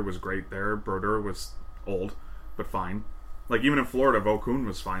 Schneider was great there. Brodeur was old, but fine. Even in Florida, Vaucoon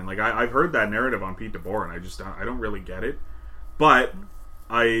was fine. I've heard that narrative on Pete DeBoer, and I don't really get it. But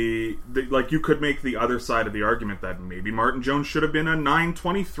you could make the other side of the argument that maybe Martin Jones should have been a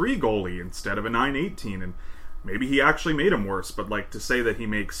 .923 goalie instead of a .918, and maybe he actually made him worse. But to say that he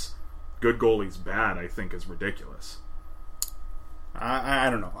makes good goalies bad, I think is ridiculous. I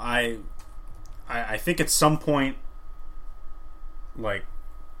don't know. I think at some point,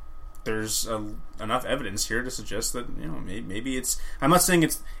 there's enough evidence here to suggest that maybe it's. I'm not saying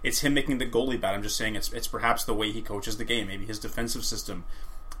it's him making the goalie bad. I'm just saying it's perhaps the way he coaches the game. Maybe his defensive system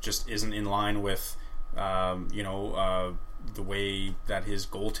just isn't in line with the way that his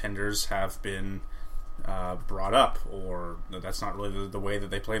goaltenders have been brought up, or that's not really the way that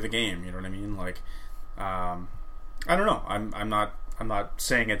they play the game. You know what I mean? I don't know. I'm not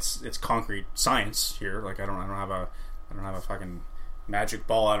saying it's concrete science here. I don't have a fucking magic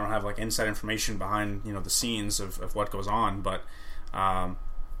ball. I don't have inside information behind the scenes of what goes on. But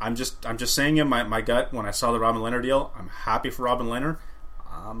I'm just saying my gut when I saw the Robin Lehner deal. I'm happy for Robin Lehner.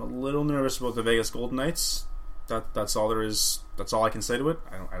 I'm a little nervous about the Vegas Golden Knights. That's all there is. That's all I can say to it.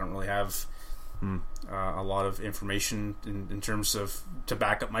 I don't really have a lot of information in terms of to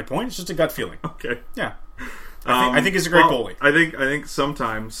back up my point. It's just a gut feeling. Okay. Yeah. I think he's a great goalie. I think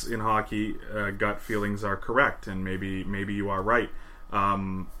sometimes in hockey, gut feelings are correct, and maybe you are right. I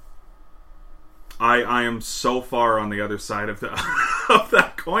am so far on the other side of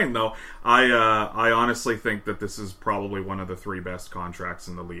that coin, though. I honestly think that this is probably one of the 3 best contracts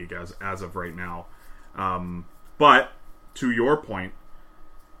in the league as of right now. But to your point,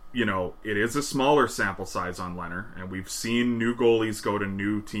 it is a smaller sample size on Lehner, and we've seen new goalies go to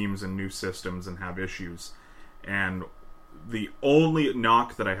new teams and new systems and have issues. And the only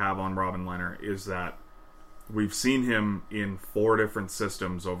knock that I have on Robin Lehner is that we've seen him in 4 different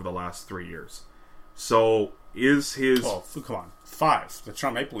systems over the last 3 years. So is his... Oh, come on. 5. The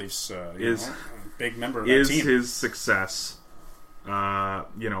Toronto Maple Leafs a big member of that team. Is his success,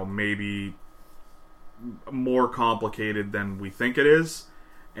 maybe more complicated than we think it is?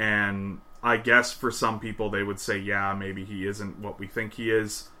 And I guess for some people they would say, yeah, maybe he isn't what we think he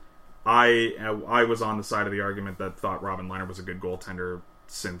is. I was on the side of the argument that thought Robin Lehner was a good goaltender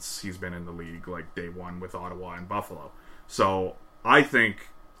since he's been in the league, day one with Ottawa and Buffalo. So I think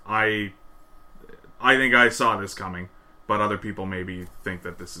I saw this coming, but other people maybe think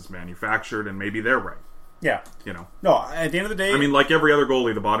that this is manufactured, and maybe they're right. Yeah. You know. No, at the end of the day... I mean, like every other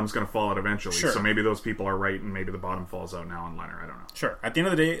goalie, the bottom's going to fall out eventually. Sure. So maybe those people are right, and maybe the bottom falls out now on Leonard. I don't know. Sure. At the end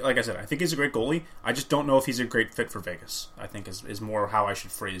of the day, like I said, I think he's a great goalie. I just don't know if he's a great fit for Vegas. I think is more how I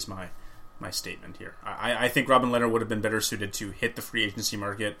should phrase my statement here. I think Robin Leonard would have been better suited to hit the free agency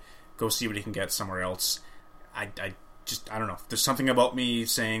market, go see what he can get somewhere else. I don't know. There's something about me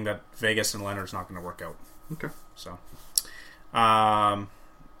saying that Vegas and Leonard's not going to work out. Okay. So,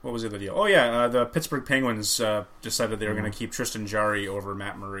 what was the other deal? Oh yeah, the Pittsburgh Penguins decided they were going to keep Tristan Jarry over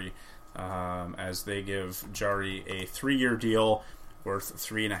Matt Murray, as they give Jarry a 3-year deal worth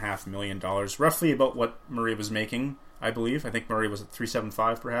 $3.5 million, roughly about what Murray was making, I believe. I think Murray was at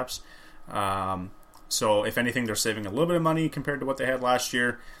 $375 perhaps. So if anything, they're saving a little bit of money compared to what they had last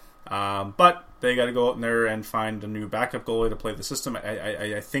year. But they got to go out in there and find a new backup goalie to play the system.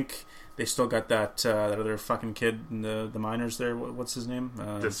 I think they still got that other fucking kid in the minors there. What's his name?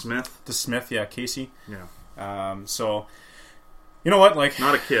 DeSmith, yeah, Casey. Yeah. So, you know what? Like,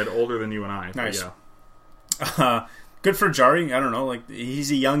 not a kid, older than you and I. Nice. Yeah. Good for Jarry. I don't know. Like,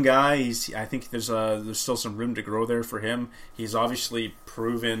 he's a young guy. I think there's still some room to grow there for him. He's obviously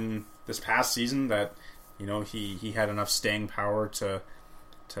proven this past season that, you know, he had enough staying power to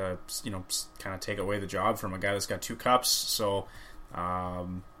you know, kind of take away the job from a guy that's got 2 cups. So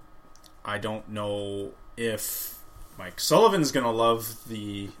I don't know if Mike Sullivan's going to love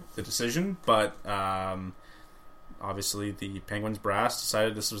the decision, but obviously the Penguins brass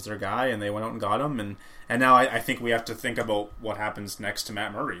decided this was their guy, and they went out and got him. And now I think we have to think about what happens next to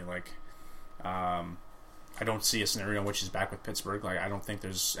Matt Murray. Like, I don't see a scenario in which he's back with Pittsburgh. Like, I don't think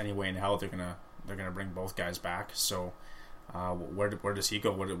there's any way in hell they're gonna bring both guys back. So where does he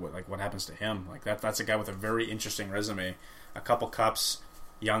go? What happens to him? Like, that's a guy with a very interesting resume, a couple cups,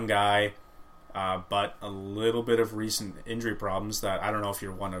 young guy, but a little bit of recent injury problems that I don't know if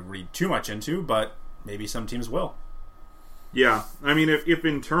you want to read too much into, but maybe some teams will. Yeah, I mean, if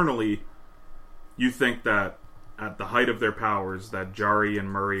internally you think that at the height of their powers that Jarry and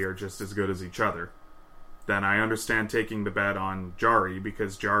Murray are just as good as each other, then I understand taking the bet on Jarry,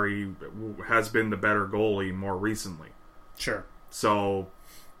 because Jarry has been the better goalie more recently. Sure. So,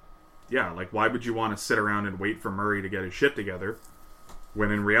 yeah, like, why would you want to sit around and wait for Murray to get his shit together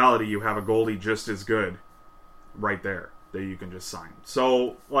when in reality you have a goalie just as good right there that you can just sign?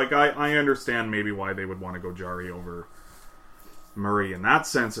 So, like, I understand maybe why they would want to go Jarry over Murray in that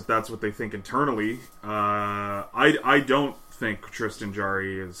sense, if that's what they think internally. I don't think Tristan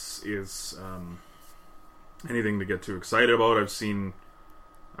Jarry is anything to get too excited about. I've seen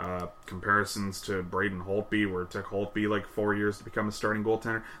comparisons to Braden Holtby, where it took Holtby like 4 years to become a starting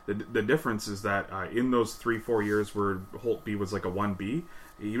goaltender. The difference is that in those 3-4 years where Holtby was like a 1B,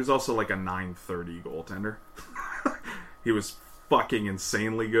 he was also like a 930 goaltender. He was fucking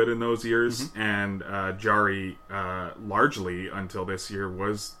insanely good in those years, mm-hmm. and Jarry largely until this year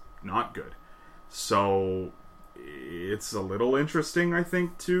was not good. So it's a little interesting, I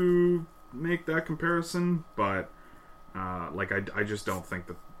think, to make that comparison, but like I just don't think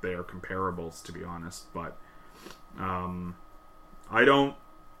that they are comparables, to be honest. But I don't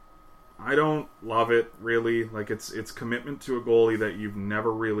love it, really. Like, it's commitment to a goalie that you've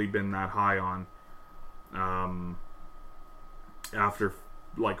never really been that high on after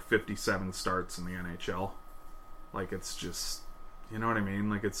like 57 starts in the NHL. Like, it's just, you know what I mean?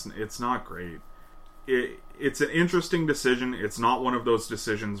 Like, it's not great. It's an interesting decision. It's not one of those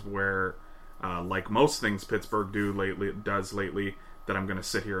decisions where like most things Pittsburgh does lately, that I'm going to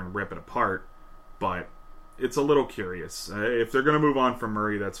sit here and rip it apart. But it's a little curious. If they're going to move on from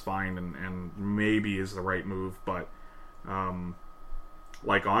Murray, that's fine, and maybe is the right move. But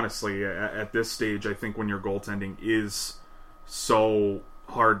like, honestly, at this stage, I think when your goaltending is so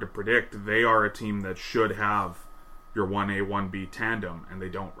hard to predict, they are a team that should have your 1A, 1B tandem, and they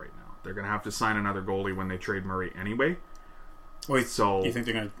don't right now. They're going to have to sign another goalie when they trade Murray anyway. Wait, so you think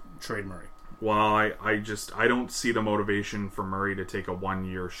they're going to trade Murray? Well, I don't see the motivation for Murray to take a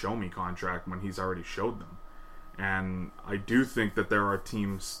 1-year show-me contract when he's already showed them. And I do think that there are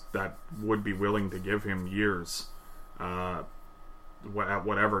teams that would be willing to give him years at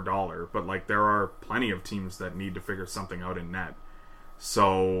whatever dollar. But, like, there are plenty of teams that need to figure something out in net.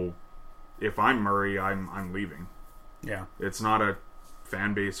 So if I'm Murray, I'm leaving. Yeah. It's not a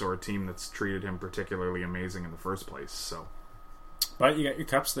fan base or a team that's treated him particularly amazing in the first place, so... But you got your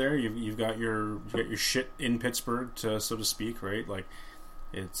cups there. You've got your shit in Pittsburgh, so to speak, right? Like,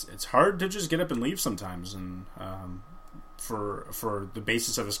 it's hard to just get up and leave sometimes. And for the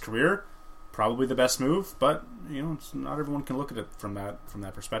basis of his career, probably the best move. But you know, not everyone can look at it from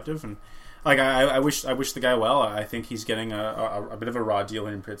that perspective. And like, I wish the guy well. I think he's getting a bit of a raw deal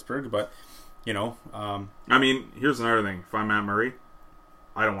in Pittsburgh, but You know, I mean, here's another thing. If I'm Matt Murray,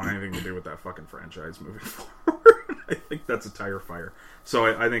 I don't want anything to do with that fucking franchise moving forward. I think that's a tire fire. So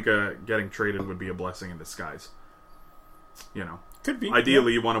I think getting traded would be a blessing in disguise. You know, could be.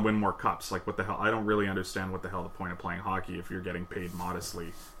 Ideally, you want to win more cups. Like, what the hell? I don't really understand what the hell the point of playing hockey if you're getting paid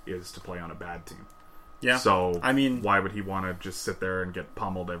modestly is to play on a bad team. Yeah. So, I mean, why would he want to just sit there and get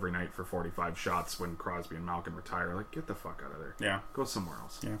pummeled every night for 45 shots when Crosby and Malkin retire? Like, get the fuck out of there. Yeah. Go somewhere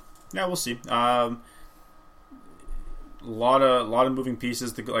else. Yeah. Yeah, we'll see. A lot of moving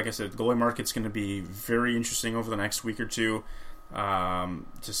pieces. Like I said, the goalie market's going to be very interesting over the next week or two to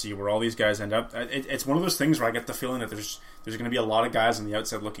see where all these guys end up. It's one of those things where I get the feeling that there's going to be a lot of guys on the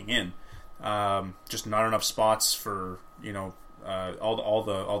outside looking in. Just not enough spots for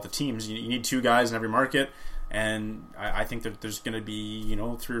all the teams. You need 2 guys in every market, and I think that there's going to be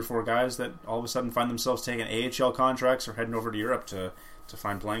 3 or 4 guys that all of a sudden find themselves taking AHL contracts or heading over to Europe to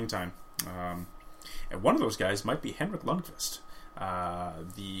find playing time. And one of those guys might be Henrik Lundqvist.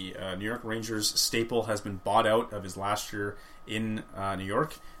 The New York Rangers staple has been bought out of his last year in New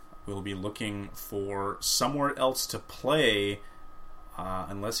York. We'll be looking for somewhere else to play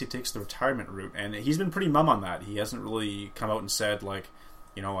unless he takes the retirement route. And he's been pretty mum on that. He hasn't really come out and said, like,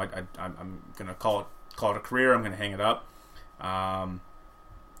 I'm going to call it a career. I'm going to hang it up. And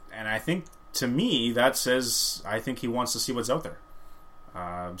I think, to me, that says I think he wants to see what's out there.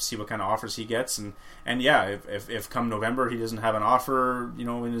 See what kind of offers he gets, and yeah, if come November he doesn't have an offer,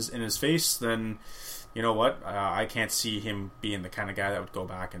 in his face, then you know what, I can't see him being the kind of guy that would go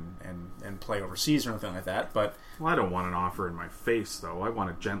back and play overseas or anything like that. But I don't want an offer in my face, though. I want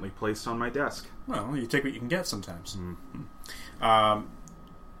it gently placed on my desk. Well, you take what you can get sometimes. Mm-hmm.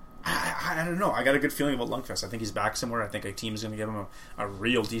 I don't know. I got a good feeling about Lundqvist. I think he's back somewhere. I think a team's going to give him a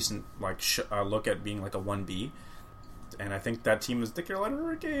real decent look at being like a 1B. And I think that team is the Carolina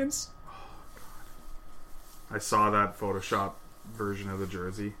Hurricanes. Oh, God. I saw that Photoshop version of the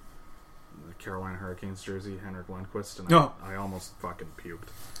jersey. The Carolina Hurricanes jersey, Henrik Lundqvist. And I almost fucking puked.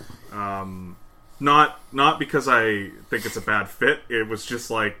 Not because I think it's a bad fit. It was just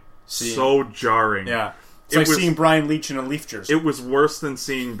like so jarring. Yeah. It's like seeing Brian Leach in a Leaf jersey. It was worse than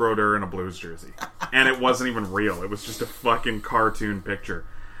seeing Brodeur in a Blues jersey. And it wasn't even real. It was just a fucking cartoon picture.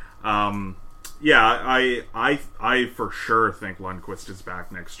 Yeah, I for sure think Lundqvist is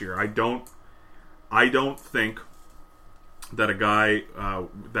back next year. I don't think that a guy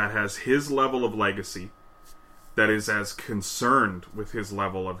that has his level of legacy, that is as concerned with his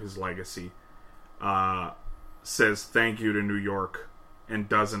level of his legacy, says thank you to New York and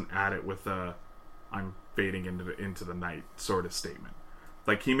doesn't add it with a I'm fading into the night sort of statement.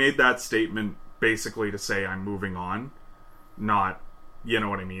 Like, he made that statement basically to say I'm moving on, not, you know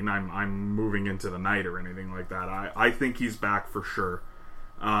what I mean, I'm moving into the night or anything like that. I think he's back for sure.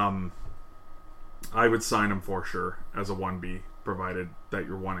 I would sign him for sure as a 1B, provided that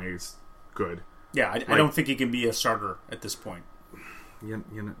your 1A is good. Yeah, I don't think he can be a starter at this point. You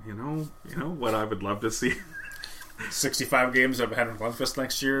know what I would love to see? 65 games of Henrik Lundqvist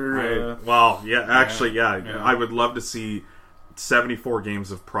next year. I would love to see 74 games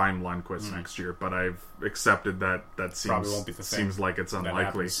of prime Lundqvist next year, but I've accepted that probably won't be the thing. Seems like it's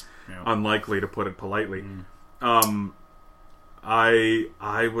unlikely. Yeah. Unlikely, to put it politely.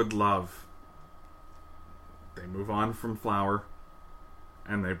 I would love they move on from Flower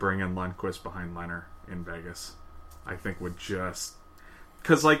and they bring in Lundqvist behind Leonard in Vegas. I think would just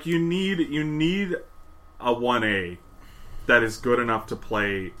because like you need a 1A that is good enough to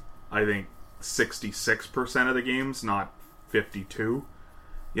play, I think, 66% of the games, not 52.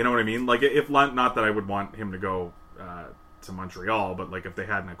 You know what I mean? Like, if not that I would want him to go to Montreal, but like if they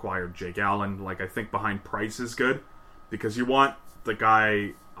hadn't acquired Jake Allen, like I think behind Price is good because you want the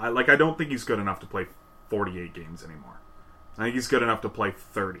guy. I don't think he's good enough to play 48 games anymore. I think he's good enough to play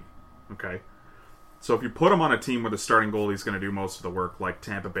 30. Okay, so if you put him on a team where the starting goalie's going to do most of the work, like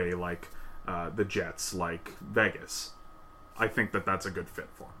Tampa Bay, like the Jets, like Vegas, I think that's a good fit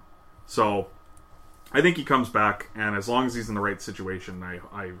for him. So I think he comes back, and as long as he's in the right situation,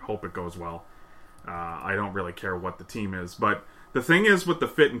 I hope it goes well. I don't really care what the team is, but the thing is with the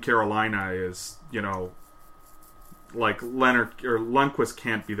fit in Carolina is, like Leonard or Lundqvist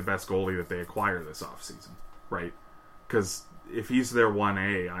can't be the best goalie that they acquire this offseason, right? Because if he's their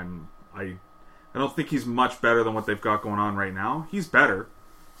 1A, I don't think he's much better than what they've got going on right now. He's better,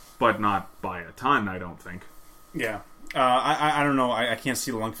 but not by a ton, I don't think. Yeah. I don't know. I can't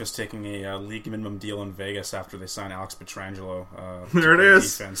see Lundqvist taking a league minimum deal in Vegas after they sign Alex Pietrangelo. There it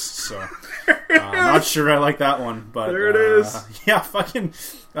is. Defense. So I'm not sure I like that one, but there it is. Yeah, fucking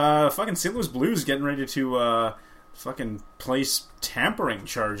St. Louis Blues getting ready to fucking place tampering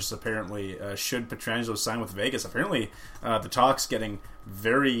charges, apparently, should Pietrangelo sign with Vegas. Apparently, the talk's getting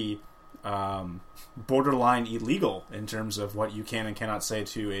very borderline illegal in terms of what you can and cannot say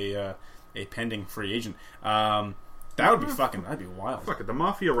to a pending free agent. That would be that'd be wild. Fuck it, the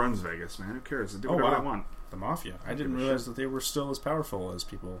Mafia runs Vegas, man. Who cares? They do whatever they want. The Mafia. I didn't realize that they were still as powerful as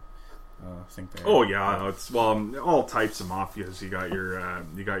people think they are. Oh yeah, it's all types of mafias. You got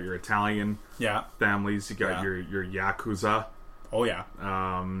your Italian families. You got your Yakuza. Oh yeah.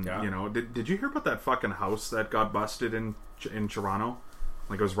 You know, did you hear about that fucking house that got busted in Toronto?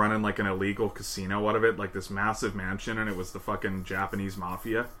 Like it was running like an illegal casino out of it, like this massive mansion, and it was the fucking Japanese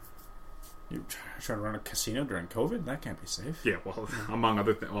mafia. You trying to run a casino during COVID? That can't be safe. Yeah, well, among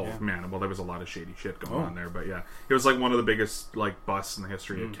other things. Oh man, well there was a lot of shady shit going on there, but yeah, it was like one of the biggest like busts in the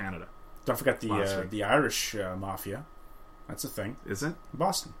history of Canada. Don't forget the Irish mafia. That's a thing. Is it?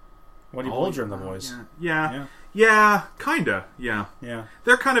 Boston. What do you Bulger and the boys? Yeah, kinda. Yeah. Yeah.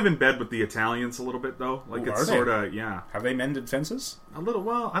 They're kind of in bed with the Italians a little bit though. Like it's sort of Have they mended fences? A little.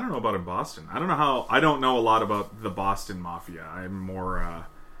 Well, I don't know about in Boston. I don't know a lot about the Boston mafia. I'm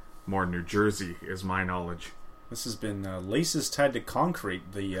more New Jersey is my knowledge. This has been Laces Tied to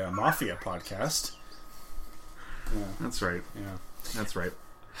Concrete, the Mafia podcast. Yeah. That's right. Yeah. That's right.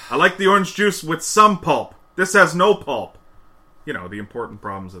 I like the orange juice with some pulp. This has no pulp. You know, the important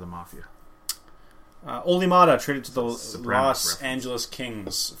problems of the Mafia. Olimata traded to the Sopranos Los reference. Angeles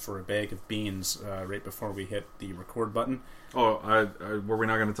Kings for a bag of beans right before we hit the record button. Oh, were we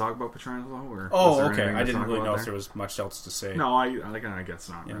not going to talk about Pietrangelo? Or okay. I didn't really know if there was much else to say. No, I guess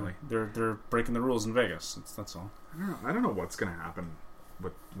not really. They're breaking the rules in Vegas. That's all. I don't know what's going to happen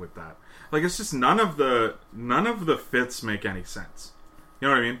with that. Like it's just none of the fits make any sense. You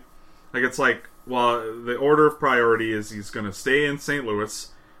know what I mean? Like it's like, well, the order of priority is he's going to stay in St.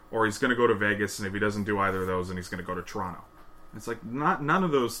 Louis or he's going to go to Vegas, and if he doesn't do either of those, then he's going to go to Toronto. It's like none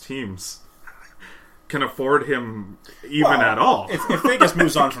of those teams can afford him at all. If Vegas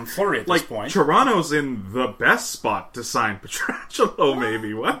moves on from Fleury at this point, Toronto's in the best spot to sign Pietrangelo.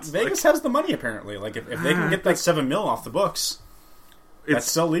 Maybe what Vegas has the money apparently. Like if they can get that $7 million off the books, that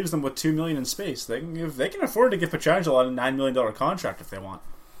still leaves them with $2 million in space. They can afford to give Pietrangelo a $9 million contract if they want.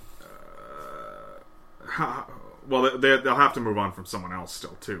 Well, they'll have to move on from someone else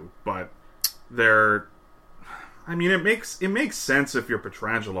still too. But they're. I mean, it makes sense if you're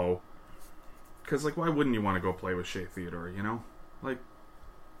Pietrangelo. Because, like, why wouldn't you want to go play with Shea Theodore, you know? Like,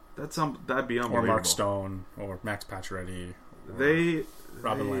 that'd be unbelievable. Or Mark Stone, or Max Pacioretty,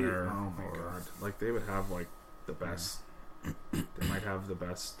 Robin Leonard. Oh, my God. Like, they would have, like, the best... They might have the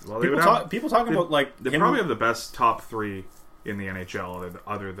best... Well, people talking about, like... They probably have the best top three in the NHL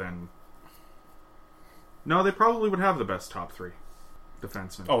other than... No, they probably would have the best top three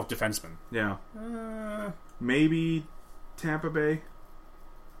defensemen. Oh, defensemen. Yeah. Maybe Tampa Bay...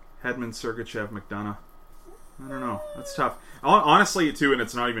 Hedman, Sergachev, McDonough. I don't know. That's tough. Honestly, too, and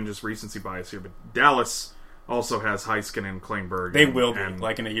it's not even just recency bias here, but Dallas also has Heiskanen, Klingberg. They will be.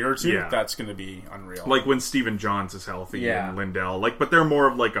 Like in a year or two, that's going to be unreal. Like when Stephen Johns is healthy and Lindell. Like, but they're more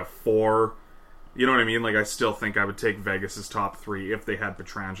of like a 4. You know what I mean? Like, I still think I would take Vegas' top 3 if they had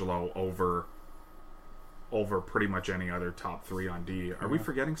Pietrangelo over pretty much any other top 3 on D. Are we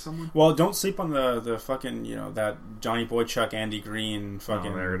forgetting someone? Well, don't sleep on the fucking, that Johnny Boychuk, Andy Green,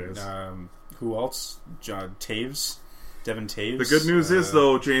 fucking... Oh, there it is. Who else? Taves? Devin Taves? The good news is,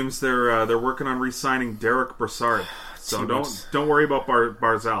 though, James, they're working on re-signing Derek Brassard. So don't worry about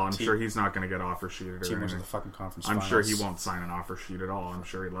Barzal. I'm sure he's not going to get offer sheeted. Team was in the fucking conference I'm finals. sure he won't sign an offer sheet at all. I'm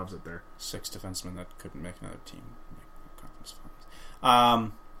sure he loves it there. 6 defensemen that couldn't make another team conference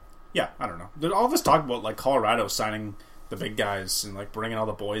finals. Yeah, I don't know. All this talk about like Colorado signing the big guys and like bringing all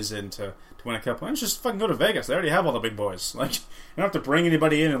the boys in to win a cup. Why don't you just fucking go to Vegas? They already have all the big boys. Like, you don't have to bring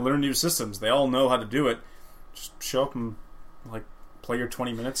anybody in and learn new systems. They all know how to do it. Just show up and like play your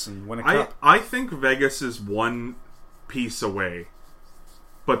 20 minutes and win a cup. I think Vegas is one piece away,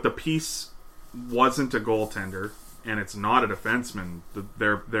 but the piece wasn't a goaltender and it's not a defenseman.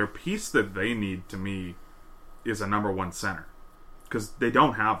 Their piece that they need to me is a number 1 center because they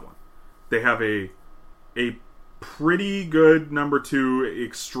don't have one. They have a pretty good number 2,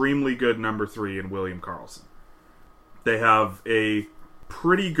 extremely good number 3 in William Karlsson. They have a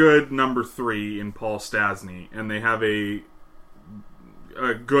pretty good number 3 in Paul Stastny, and they have a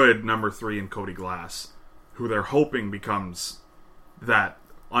good number 3 in Cody Glass, who they're hoping becomes that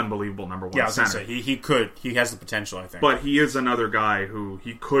unbelievable number 1 center. Yeah, I was center. going to say, he has the potential, I think. But he is another guy who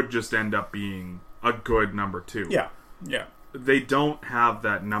he could just end up being a good number 2. Yeah. They don't have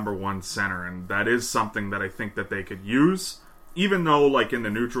that number 1 center, and that is something that I think that they could use. even though, like, in the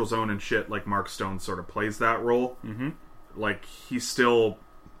neutral zone and shit, like, Mark Stone sort of plays that role, like, he still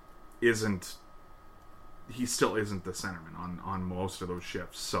isn't the centerman on most of those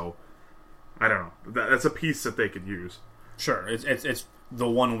shifts. So, I don't know. That's a piece that they could use. Sure. It's the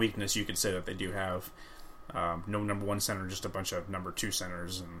one weakness you could say that they do have. No number one center, just a bunch of number two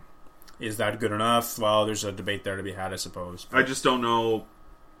centers. And is that good enough? Well, there's a debate there to be had, I suppose. But I just don't know.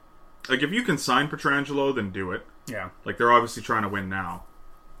 Like, if you can sign Pietrangelo, then do it. yeah. Like, they're obviously trying to win now.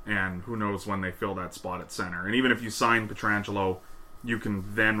 And who knows when they fill that spot at center. And even if you sign Pietrangelo, you can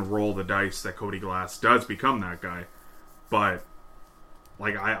then roll the dice that Cody Glass does become that guy. But,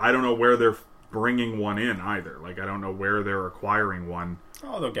 like, I don't know where they're bringing one in either. Like, I don't know where they're acquiring one.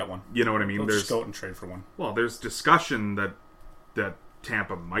 Oh, they'll get one. You know what I mean? They'll just go out and trade for one. Well, there's discussion that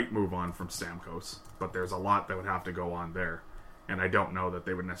Tampa might move on from Stamkos, but there's a lot that would have to go on there. And I don't know that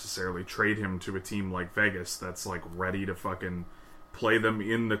they would necessarily trade him to a team like Vegas that's, like, ready to fucking play them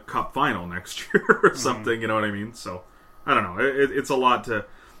in the Cup final next year or something. You know what I mean? So, I don't know. It's a lot to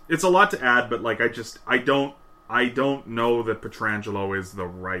add, but, like, I don't know that Pietrangelo is the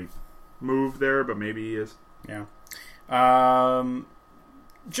right move there, but maybe he is. Yeah.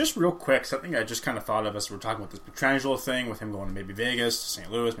 Just real quick, something I just kind of thought of as we're talking about this Pietrangelo thing, with him going to maybe Vegas, to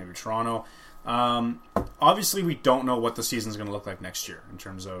St. Louis, maybe Toronto. Obviously, we don't know what the season's going to look like next year in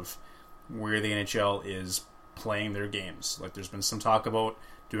terms of where the NHL is playing their games. Like, there's been some talk about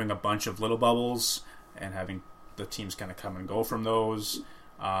doing a bunch of little bubbles and having the teams kind of come and go from those.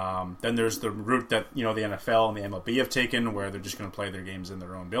 Then there's the route that, you know, the NFL and the MLB have taken, where they're just going to play their games in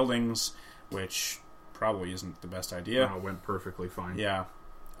their own buildings, which probably isn't the best idea. No, it went perfectly fine. Yeah.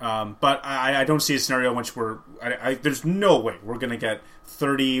 But I don't see a scenario in which there's no way we're going to get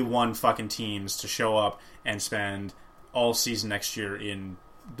 31 fucking teams to show up and spend all season next year in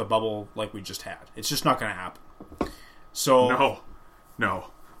the bubble like we just had. It's just not going to happen. So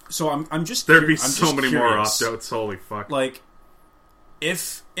No. So I'm just There'd be I'm so just many curious. more opt-outs. Holy fuck. Like,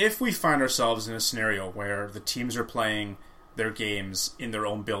 if we find ourselves in a scenario where the teams are playing their games in their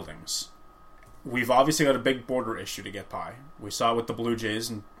own buildings, we've obviously got a big border issue to get by. We saw it with the Blue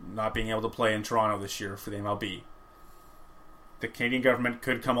Jays and not being able to play in Toronto this year for the MLB. The Canadian government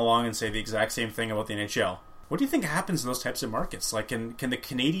could come along and say the exact same thing about the NHL. What do you think happens in those types of markets? Like, can the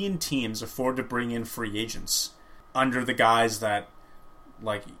Canadian teams afford to bring in free agents under the guise that,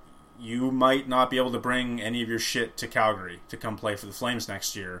 like, you might not be able to bring any of your shit to Calgary to come play for the Flames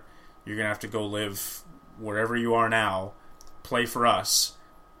next year. You're going to have to go live wherever you are now, play for us,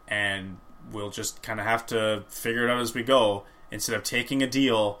 and we'll just kind of have to figure it out as we go, instead of taking a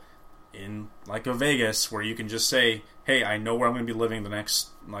deal in, like, a Vegas where you can just say, hey, I know where I'm going to be living the next,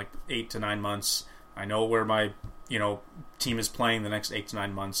 like, 8 to 9 months. I know where my, team is playing the next 8 to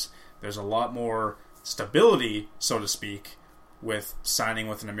 9 months. There's a lot more stability, so to speak, with signing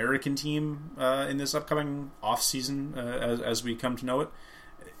with an American team in this upcoming off-season as we come to know it.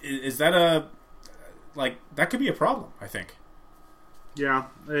 Is that that could be a problem, I think. Yeah,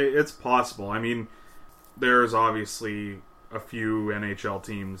 it's possible. I mean, there's obviously a few NHL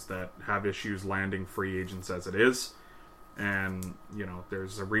teams that have issues landing free agents as it is. And,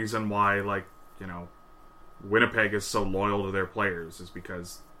 there's a reason why, Winnipeg is so loyal to their players, is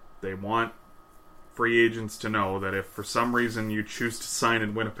because they want free agents to know that if for some reason you choose to sign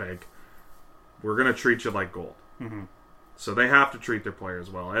in Winnipeg, we're going to treat you like gold. Mm-hmm. So they have to treat their players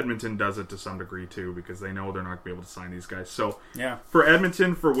well. Edmonton does it to some degree too, because they know they're not going to be able to sign these guys. So yeah, for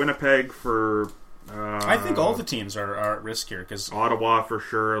Edmonton, for Winnipeg, for I think all the teams are at risk here, because Ottawa for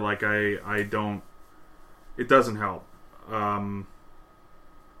sure. Like I don't. It doesn't help. I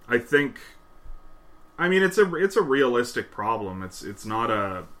think. I mean, it's a realistic problem. It's not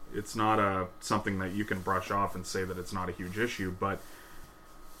a something that you can brush off and say that it's not a huge issue. But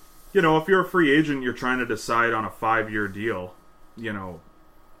if you're a free agent, you're trying to decide on a 5-year deal.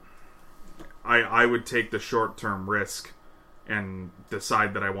 I would take the short-term risk and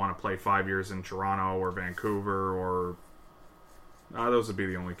decide that I want to play 5 years in Toronto or Vancouver, or those would be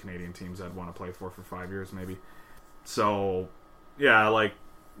the only Canadian teams I'd want to play for 5 years, maybe. So, yeah,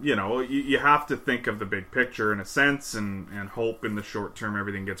 you have to think of the big picture in a sense, and hope in the short term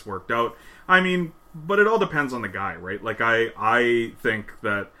everything gets worked out. I mean, but it all depends on the guy, right? Like, I think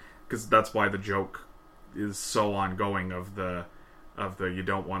that, because that's why the joke is so ongoing of the you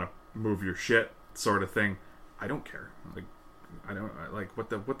don't want to move your shit sort of thing. I don't care.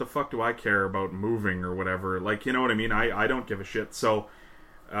 What the fuck do I care about moving or whatever? Like, you know what I mean? I don't give a shit. So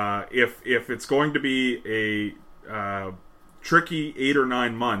if it's going to be a tricky 8 or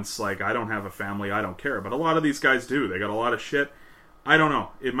 9 months, like, I don't have a family, I don't care. But a lot of these guys do. They got a lot of shit. I don't know.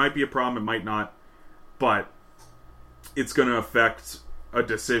 It might be a problem, it might not. But it's going to affect a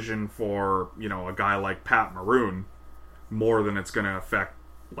decision for, you know, a guy like Pat Maroon more than it's going to affect,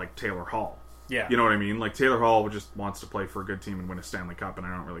 like, Taylor Hall. Yeah. You know what I mean? Like, Taylor Hall just wants to play for a good team and win a Stanley Cup, and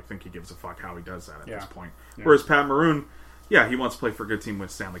I don't really think he gives a fuck how he does that at this point. Yeah. Whereas Pat Maroon, yeah, he wants to play for a good team, win a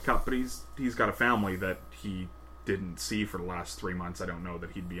Stanley Cup, but he's got a family that he didn't see for the last 3 months. I don't know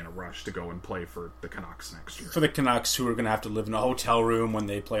that he'd be in a rush to go and play for the Canucks next year. For the Canucks, who are going to have to live in a hotel room when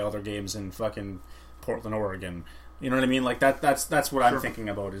they play all their games in fucking Portland, Oregon. You know what I mean? Like that's what I'm thinking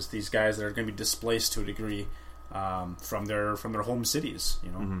about, is these guys that are going to be displaced to a degree from their home cities.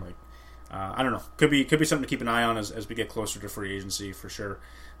 You know, like I don't know. Could be something to keep an eye on as we get closer to free agency for sure.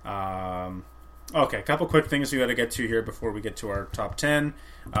 Okay, a couple quick things we got to get to here before we get to our top 10.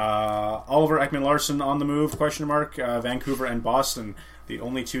 Oliver Ekman-Larsson on the move? ? Vancouver and Boston, the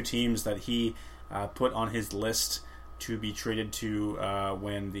only two teams that he put on his list to be traded to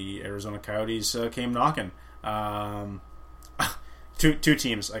when the Arizona Coyotes came knocking. Two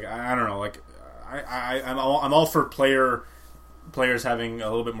teams. Like I don't know. Like I'm all for players having a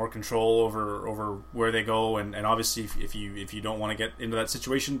little bit more control over where they go, and obviously if you don't want to get into that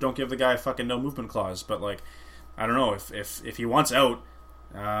situation, don't give the guy a fucking no movement clause. But like I don't know, if he wants out,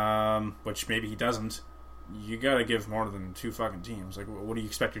 which maybe he doesn't, you gotta give more than two fucking teams. Like what do you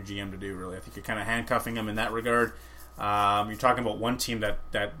expect your GM to do, really? I think you're kind of handcuffing him in that regard. You're talking about one team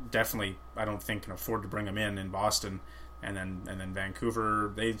that definitely I don't think can afford to bring him in Boston, and then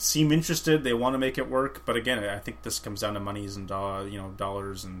Vancouver. They seem interested. They want to make it work, but again, I think this comes down to monies and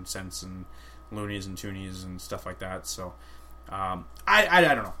dollars and cents and loonies and toonies and stuff like that. So I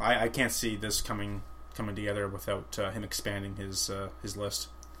don't know. I can't see this coming together without him expanding his list.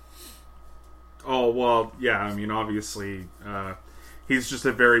 Oh well, yeah. I mean, obviously. He's just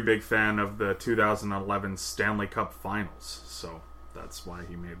a very big fan of the 2011 Stanley Cup Finals, so that's why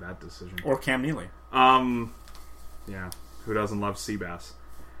he made that decision. Or Cam Neely. Yeah, who doesn't love Seabass?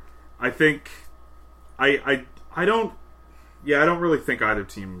 I think I don't really think either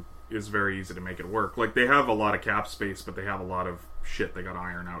team is very easy to make it work. Like they have a lot of cap space, but they have a lot of shit they got to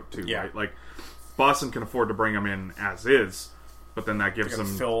iron out too. Yeah. Right? Like Boston can afford to bring him in as is, but then that gives them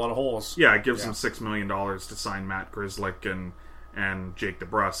fill a lot of holes. Yeah, it gives them $6 million to sign Matt Grzelcyk and Jake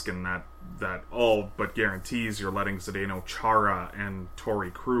DeBrusk, and that all but guarantees you're letting Zdeno Chara and Torrey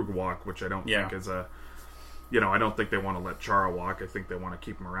Krug walk, which I don't think is a... You know, I don't think they want to let Chara walk. I think they want to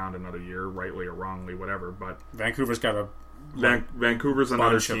keep him around another year, rightly or wrongly, whatever. But Vancouver's got Vancouver's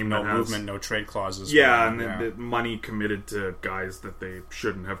another team no that has movement, no trade clauses. Yeah, and the money committed to guys that they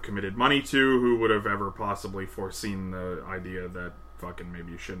shouldn't have committed money to, who would have ever possibly foreseen the idea that fucking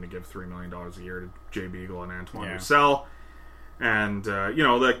maybe you shouldn't have given $3 million a year to Jay Beagle and Antoine Roussel. And, you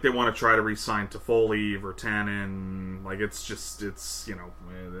know, like they want to try to re-sign Toffoli, Virtanen. Like, it's you know,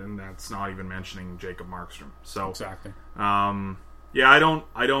 and that's not even mentioning Jacob Markstrom. So, exactly. Yeah, I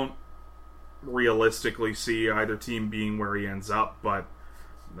don't realistically see either team being where he ends up, but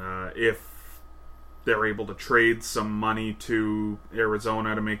if they're able to trade some money to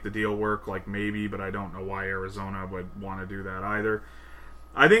Arizona to make the deal work, like maybe, but I don't know why Arizona would want to do that either.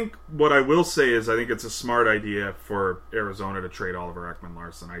 I think what I will say is I think it's a smart idea for Arizona to trade Oliver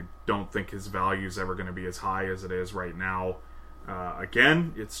Ekman-Larsson. I don't think his value is ever going to be as high as it is right now.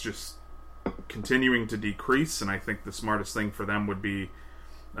 Again, it's just continuing to decrease, and I think the smartest thing for them would be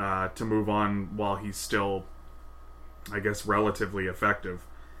to move on while he's still, I guess, relatively effective.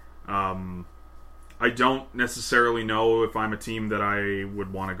 I don't necessarily know if I'm a team that I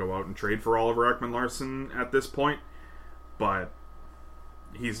would want to go out and trade for Oliver Ekman-Larsson at this point, but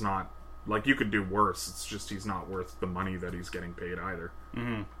he's not, like, you could do worse. It's just he's not worth the money that he's getting paid either.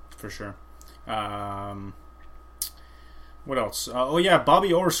 Mm-hmm, for sure. What else?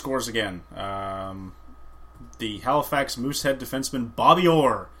 Bobby Orr scores again. The Halifax Moosehead defenseman Bobby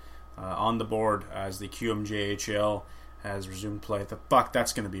Orr on the board as the QMJHL has resumed play.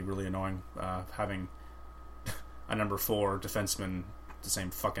 That's going to be really annoying, having a number 4 defenseman, the same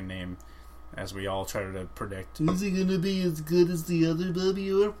fucking name, as we all try to predict. Is he going to be as good as the other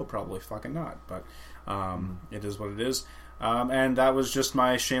Bobby Orr? Well, probably fucking not, but it is what it is. And that was just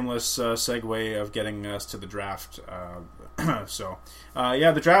my shameless segue of getting us to the draft.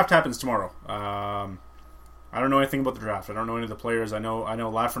 The draft happens tomorrow. I don't know anything about the draft. I don't know any of the players. I know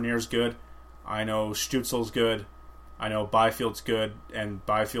Lafreniere's good. I know Stützle's good. I know Byfield's good, and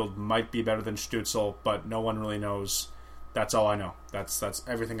Byfield might be better than Stützle, but no one really knows. That's all I know. That's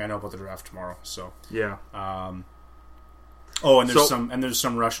everything I know about the draft tomorrow. So yeah. There's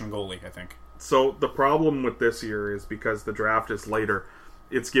some Russian goalie, I think. So the problem with this year is because the draft is later,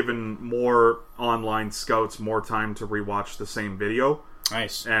 it's given more online scouts more time to rewatch the same video.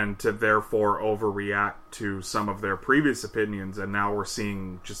 Nice. and to therefore overreact to some of their previous opinions, and now we're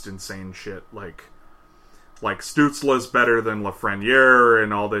seeing just insane shit like Stützle's better than Lafreniere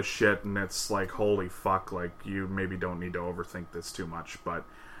and all this shit, and it's like, holy fuck, like, you maybe don't need to overthink this too much, but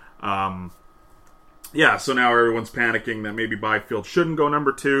yeah, so now everyone's panicking that maybe Byfield shouldn't go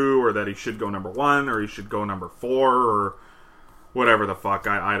number 2, or that he should go number 1, or he should go number 4, or whatever the fuck.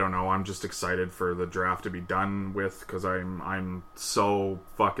 I don't know. I'm just excited for the draft to be done with, because I'm so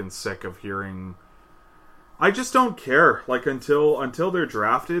fucking sick of hearing. I just don't care. Like, until they're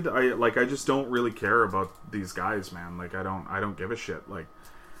drafted, I just don't really care about these guys, man. Like, I don't give a shit. Like,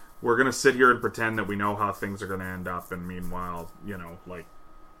 we're gonna sit here and pretend that we know how things are gonna end up, and meanwhile, you know, like,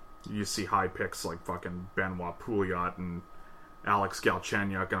 you see high picks like fucking Benoit Pouliot and Alex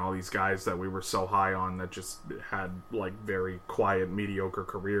Galchenyuk and all these guys that we were so high on that just had like very quiet, mediocre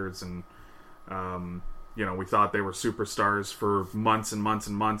careers, and you know, we thought they were superstars for months and months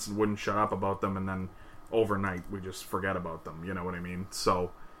and months and wouldn't shut up about them, and then overnight we just forget about them. You know what I mean?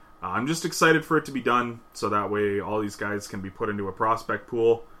 So I'm just excited for it to be done, so that way all these guys can be put into a prospect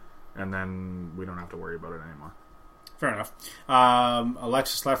pool, and then we don't have to worry about it anymore. Fair enough.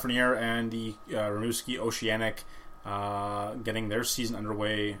 Alexis Lafreniere and the Rimouski Oceanic getting their season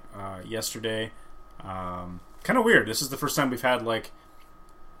underway yesterday. Kind of weird. This is the first time we've had like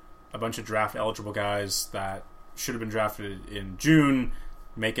a bunch of draft eligible guys that should have been drafted in June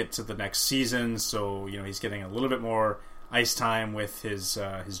make it to the next season. So, you know, he's getting a little bit more ice time with his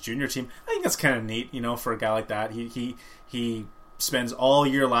junior team. I think that's kind of neat, you know, for a guy like that. He spends all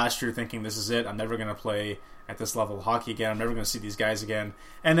year last year thinking, this is it. I'm never going to play at this level of hockey again. I'm never going to see these guys again.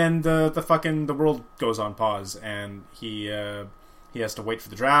 And then the world goes on pause, and he has to wait for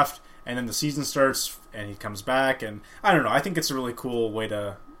the draft, and then the season starts, and he comes back, and I don't know. I think it's a really cool way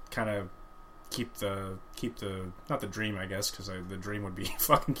to kind of keep the not the dream, I guess, because the dream would be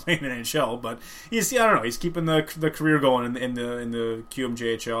fucking playing in NHL, but I don't know. He's keeping the career going in the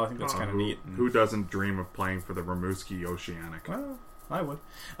QMJHL. I think that's kind of neat. Who doesn't dream of playing for the Rimouski Oceanic? Well, I would.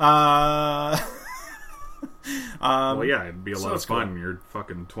 Well, yeah, it'd be a lot of fun. Cool. You're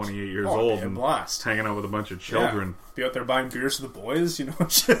fucking 28 years old and blast. hanging out with a bunch of children. Yeah. Be out there buying beers for the boys, you know.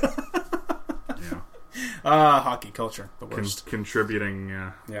 Yeah. Hockey culture, the worst. Contributing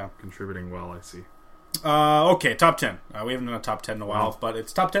well, I see. Okay, top 10. We haven't done a top 10 in a while, but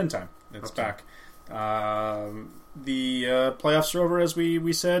it's top 10 time. It's back. The playoffs are over, as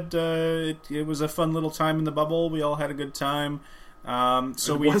we said. It was a fun little time in the bubble. We all had a good time. Was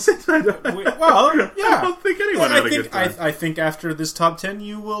it? Well, yeah. I don't think anyone had a good time. I think after this top 10,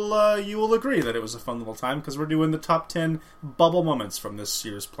 you will agree that it was a fun little time, because we're doing the top 10 bubble moments from this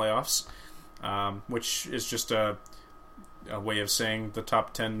year's playoffs, which is just a way of saying the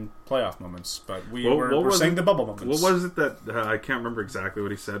top 10 playoff moments. But we're saying the bubble moments. What was it that I can't remember exactly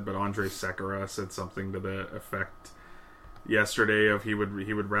what he said, but Andre Sekera said something to the effect yesterday of he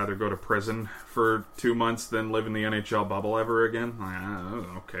would rather go to prison for 2 months than live in the NHL bubble ever again.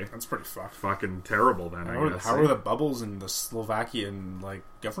 Okay, that's pretty fucking terrible. Then how are the bubbles in the Slovakian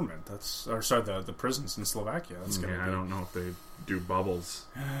government? The prisons in Slovakia. That's gonna be... I don't know if they do bubbles.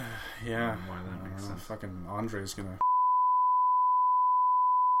 Yeah, why that makes sense. Fucking Andre's gonna.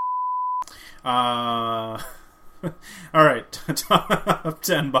 All right, top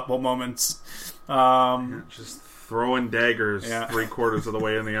 10 bubble moments. Just throwing daggers 3/4 of the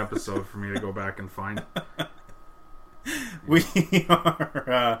way in the episode for me to go back and find. We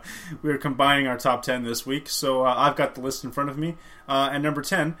are combining our top 10 this week, so I've got the list in front of me, and number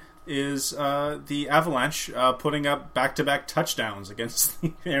 10 is the Avalanche putting up back-to-back touchdowns against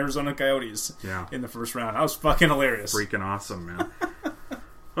the Arizona Coyotes in the first round. That was fucking hilarious. Freaking awesome, man.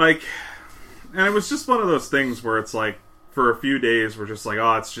 And it was just one of those things where it's like, for a few days, we're just like,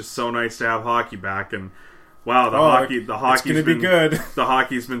 oh, it's just so nice to have hockey back, and wow, the hockey's gonna be good. The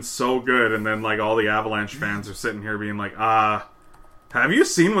hockey's been so good, and then like all the Avalanche fans are sitting here being like, have you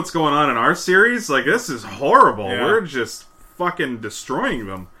seen what's going on in our series? Like, this is horrible. Yeah. We're just fucking destroying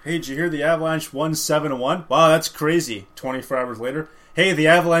them. Hey, did you hear the Avalanche won 7-1? Wow, that's crazy. 24 hours later, hey, the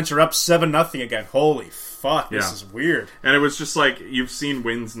Avalanche are up 7-0 again. Holy fuck, this is weird. And it was just like, you've seen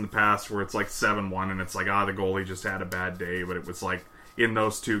wins in the past where it's like 7-1, and it's like, the goalie just had a bad day, but it was like, in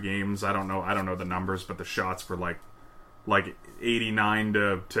those two games, I don't know the numbers, but the shots were like 89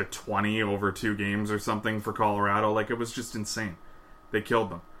 to 20 over 2 games or something for Colorado. Like, it was just insane. They killed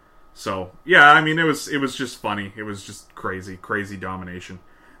them. So yeah, I mean, it was just funny. It was just crazy domination.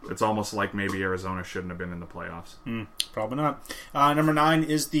 It's almost like maybe Arizona shouldn't have been in the playoffs. Probably not. Number 9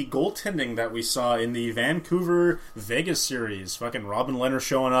 is the goaltending that we saw in the Vancouver-Vegas series. Fucking Robin Lehner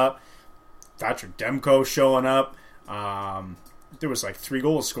showing up, Patrick Demko showing up. there was like 3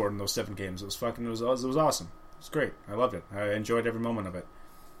 goals scored in those 7 games. It was awesome. It was great. I loved it. I enjoyed every moment of it.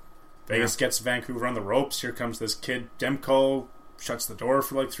 Vegas gets Vancouver on the ropes. Here comes this kid Demko, shuts the door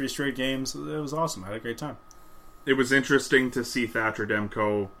for like 3 straight games. It was awesome. I had a great time. It was interesting to see Thatcher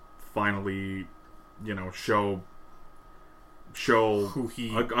Demko finally, show who he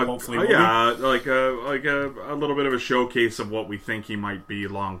hopefully will be. like a little bit of a showcase of what we think he might be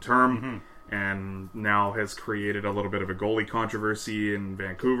long term, and now has created a little bit of a goalie controversy in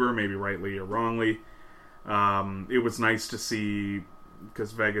Vancouver, maybe rightly or wrongly. It was nice to see,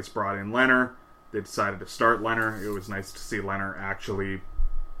 because Vegas brought in Leonard. They decided to start Leonard. It was nice to see Leonard actually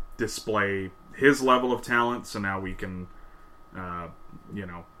display his level of talent, so now we can,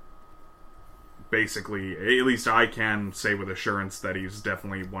 basically, at least I can say with assurance that he's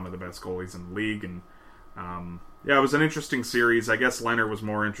definitely one of the best goalies in the league. And it was an interesting series. I guess Leonard was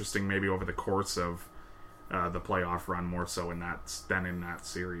more interesting maybe over the course of the playoff run, more so in that than in that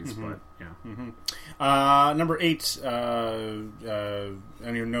series. But number 8,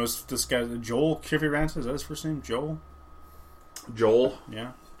 anyone knows this guy, Joel Kiviranta? Is that his first name? Joel. Joel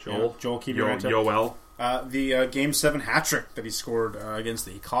Kiviranta. Yoel. The Game 7 hat-trick that he scored against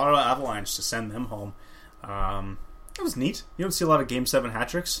the Colorado Avalanche to send them home. That was neat. You don't see a lot of Game 7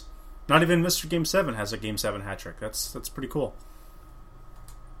 hat-tricks. Not even Mr. Game 7 has a Game 7 hat-trick. That's pretty cool.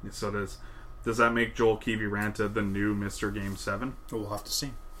 So does that make Joel Kiviranta the new Mr. Game 7? We'll have to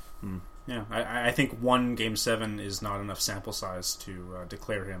see. Yeah, I think one Game 7 is not enough sample size to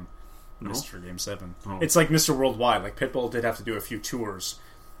declare him Mr. Game 7. Oh. It's like Mr. Worldwide. Like Pitbull did have to do a few tours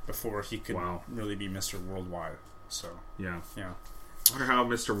before he could really be Mr. Worldwide. So yeah. I wonder how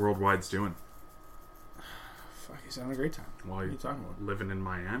Mr. Worldwide's doing. Fuck, he's having a great time. Well, what are you talking about? Living in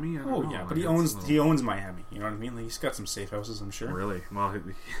Miami? I don't know. Yeah, but he owns Miami. You know what I mean? Like, he's got some safe houses, I'm sure. Really? Well,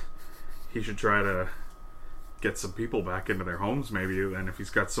 he should try to get some people back into their homes, maybe. And if he's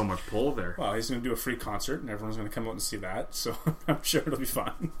got so much pull there, well, he's going to do a free concert, and everyone's going to come out and see that. So I'm sure it'll be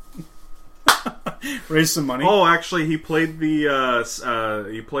fun. Raise some money. Oh, actually, he played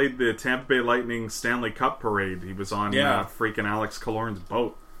the Tampa Bay Lightning Stanley Cup parade. He was on freaking Alex Killorn's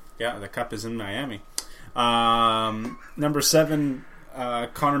boat. Yeah, the cup is in Miami. Number 7,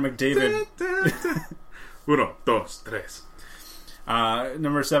 Connor McDavid. Uno, dos, tres.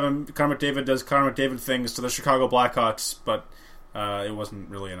 Number 7, Connor McDavid does Connor McDavid things to the Chicago Blackhawks, but it wasn't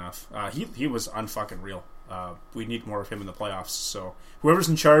really enough. He was unfucking real. We need more of him in the playoffs. So whoever's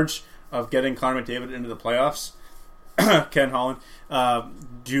in charge of getting Connor McDavid into the playoffs, Ken Holland,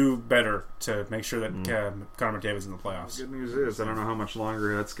 do better to make sure that Connor McDavid's in the playoffs. The good news is, I don't know how much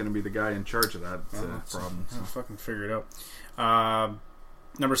longer that's going to be the guy in charge of that problem. I'll fucking figure it out.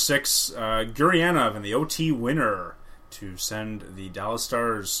 Number 6, Gurianov and the OT winner to send the Dallas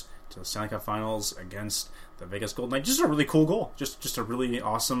Stars to the Stanley Cup Finals against the Vegas Golden Knights. Just a really cool goal. Just a really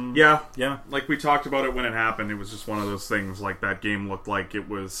awesome... Yeah. Like we talked about it when it happened. It was just one of those things. Like that game looked like it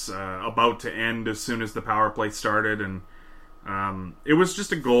was about to end as soon as the power play started. And it was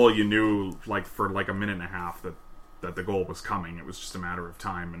just a goal you knew like for like a minute and a half that the goal was coming. It was just a matter of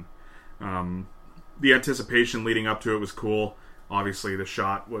time. And the anticipation leading up to it was cool. Obviously the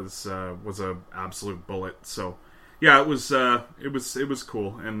shot was a absolute bullet. So... yeah, it was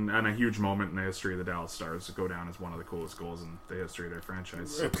cool and a huge moment in the history of the Dallas Stars to go down as one of the coolest goals in the history of their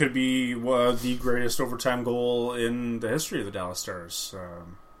franchise. It could be the greatest overtime goal in the history of the Dallas Stars.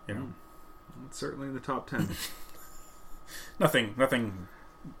 It's certainly in the top 10. Nothing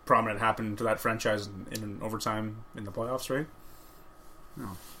prominent happened to that franchise in an overtime in the playoffs, right? No,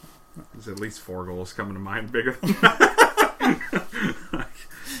 there's at least 4 goals coming to mind bigger than that.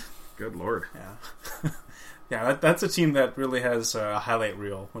 Good Lord. Yeah. Yeah, that's a team that really has a highlight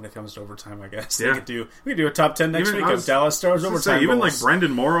reel when it comes to overtime, I guess. We could do a top 10 next week of Dallas Stars overtime even goals. like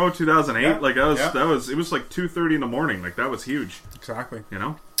Brendan Morrow 2008, it was like 2:30 in the morning. Like that was huge. Exactly. You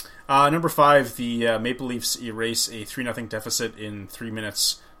know? Number 5, the Maple Leafs erase a 3-0 deficit in 3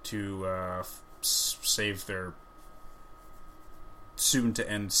 minutes to save their soon to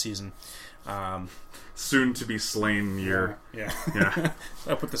end season. Soon to be slain year. Yeah.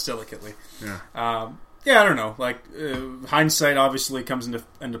 I'll put this delicately. Yeah. Yeah, I don't know. Like hindsight obviously comes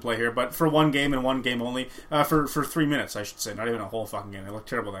into play here, but for one game and one game only, for 3 minutes, I should say, not even a whole fucking game. They looked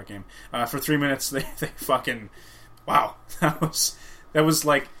terrible that game. For 3 minutes, they fucking wow. That was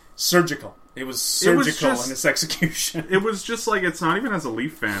like surgical. It was surgical in its execution. It was just like, it's not even as a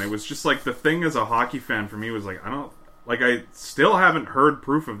Leaf fan. It was just like the thing as a hockey fan for me was like, I still haven't heard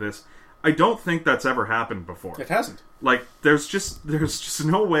proof of this. I don't think that's ever happened before. It hasn't. Like there's just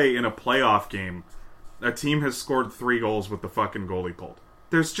no way in a playoff game a team has scored 3 goals with the fucking goalie pulled.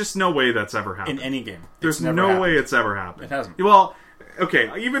 There's just no way that's ever happened. in any game. There's It's never no happened. way it's ever happened. It hasn't. Well, okay,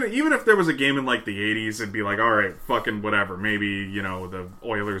 even if there was a game in like the 80s, it'd be like, all right, fucking whatever. Maybe, you know, the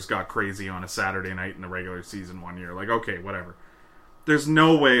Oilers got crazy on a Saturday night in the regular season one year. Like, okay, whatever. There's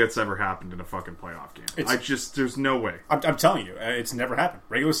no way it's ever happened in a fucking playoff game. There's no way. I'm telling you, it's never happened.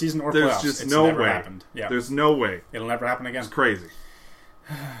 Regular season or There's playoffs. just it's no never way. happened. Yeah. There's no way. It'll never happen again. It's crazy.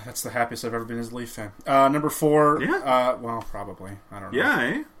 That's the happiest I've ever been as a Leaf fan. Number 4. Yeah. Well, probably. I don't know. Yeah,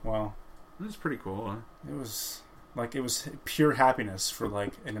 eh? Well, That's pretty cool. Huh? it was pure happiness for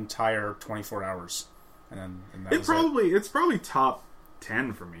like an entire 24 hours, and that was It's probably top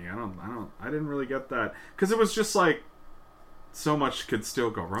 10 for me. I didn't really get that because it was just like so much could still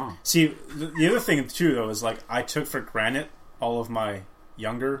go wrong. See, the other thing too, though, is like I took for granted all of my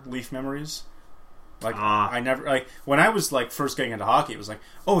younger Leaf memories. Like I never like when I was like first getting into hockey, it was like,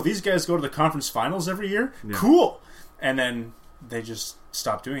 oh, these guys go to the conference finals every year, cool. And then they just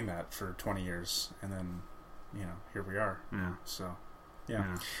stopped doing that for 20 years, and then here we are. Yeah. So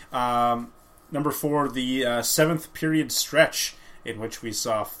number 4, the 7th period stretch, in which we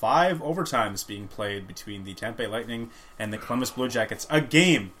saw 5 overtimes being played between the Tampa Bay Lightning and the Columbus Blue Jackets. A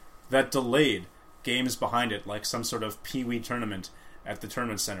game that delayed games behind it, like some sort of Pee Wee tournament at the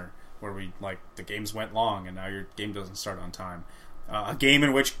tournament center, where the games went long and now your game doesn't start on time. A game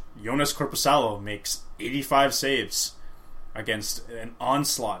in which Jonas Korpisalo makes 85 saves against an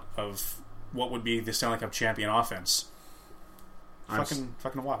onslaught of what would be the Stanley Cup champion offense.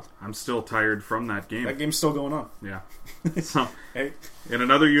 Fucking wild. I'm still tired from that game. That game's still going on. Yeah. So, Hey, in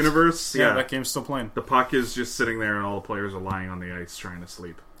another universe, that game's still playing. the puck is just sitting there and all the players are lying on the ice trying to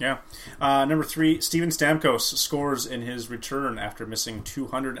sleep. Yeah. Number 3, Steven Stamkos scores in his return after missing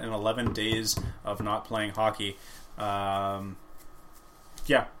 211 days of not playing hockey. One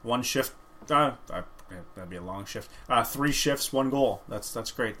shift. That'd be a long shift. 3 shifts, 1 goal.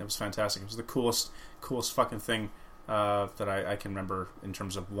 That's great. That was fantastic. It was the coolest fucking thing that I can remember in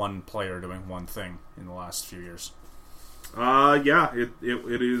terms of one player doing one thing in the last few years.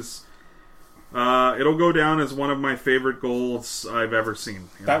 It is. It'll go down as one of my favorite goals I've ever seen.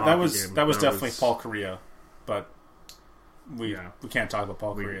 That was definitely Paul Kariya, but we can't talk about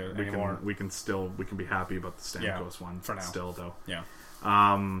Paul Kariya anymore. We can be happy about the Stamkos one for now. Still though, Yeah.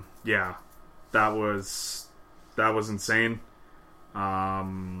 that was insane.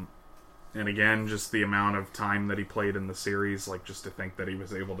 And again, just the amount of time that he played in the series, like just to think that he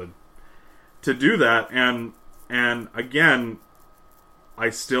was able to do that, and again, I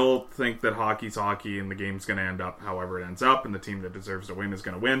still think that hockey's hockey, and the game's going to end up however it ends up, and the team that deserves to win is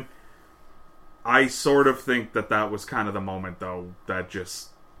going to win. I sort of think that was kind of the moment, though, that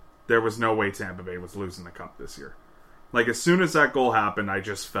just there was no way Tampa Bay was losing the cup this year. Like, as soon as that goal happened, I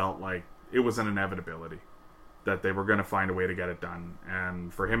just felt like it was an inevitability that they were going to find a way to get it done.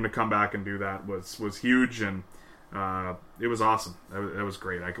 And for him to come back and do that was huge, and it was awesome. That was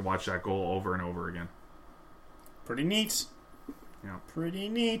great. I could watch that goal over and over again. Pretty neat. Yeah. Pretty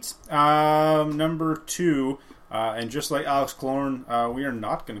neat. Number 2, and just like Alex Killorn, we are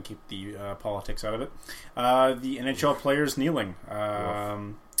not going to keep the politics out of it. The NHL players kneeling.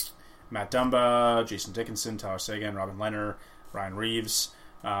 Matt Dumba, Jason Dickinson, Tyler Seguin, Robin Lehner, Ryan Reeves.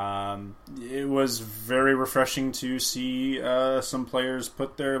 It was very refreshing to see some players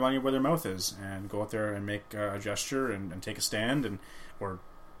put their money where their mouth is and go out there and make a gesture and take a stand, or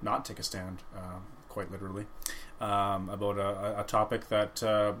not take a stand, quite literally, about a topic that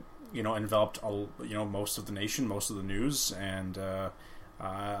enveloped most of the nation, most of the news, and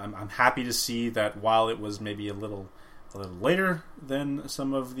I'm happy to see that while it was maybe a little later than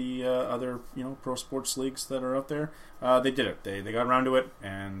some of the other pro sports leagues that are out there, they did it. They got around to it,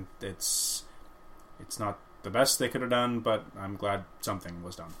 and it's not the best they could have done, but I'm glad something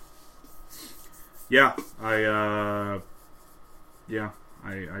was done. Yeah, I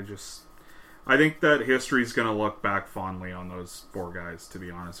think that history's going to look back fondly on those 4 guys, to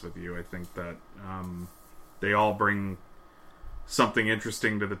be honest with you. I think that they all bring something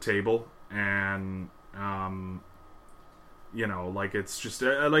interesting to the table, and it's just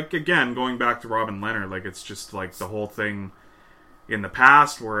again, going back to Robin Lehner, it's just like the whole thing in the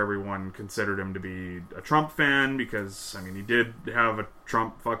past where everyone considered him to be a Trump fan because, he did have a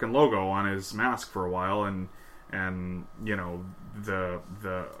Trump fucking logo on his mask for a while, and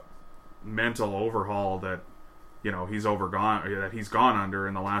the mental overhaul that he's gone under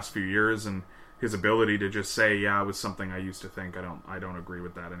in the last few years, and his ability to just say, it was something I used to think. I don't agree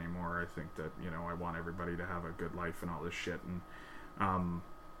with that anymore. I think that I want everybody to have a good life and all this shit. And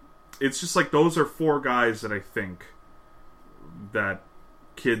it's just like those are 4 guys that I think that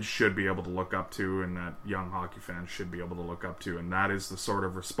kids should be able to look up to, and that young hockey fans should be able to look up to, and that is the sort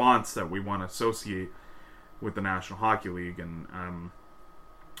of response that we want to associate with the National Hockey League. And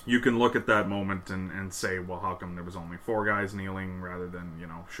you can look at that moment and say, well, how come there was only 4 guys kneeling rather than,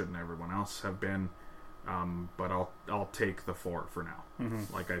 shouldn't everyone else have been? But I'll take the 4 for now.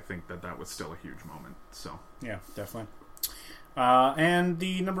 Mm-hmm. Like, I think that was still a huge moment. So yeah, definitely. And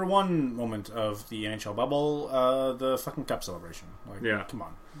the number 1 moment of the NHL bubble, the fucking cup celebration. Like, yeah, come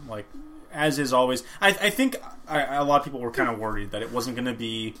on. Like, as is always. I think a lot of people were kind of worried that it wasn't going to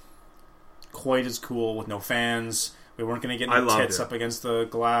be quite as cool with no fans. We weren't going to get no tits up against the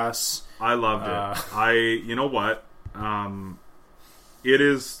glass. I loved it. You know what? It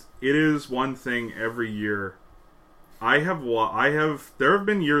is one thing every year. There have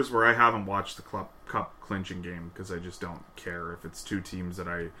been years where I haven't watched the cup clinching game because I just don't care if it's 2 teams that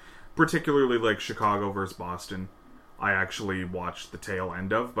I particularly like. Chicago versus Boston, I actually watched the tail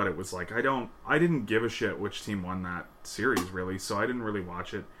end of, but it was like I didn't give a shit which team won that series really, so I didn't really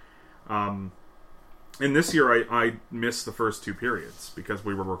watch it. And this year I missed the first 2 periods because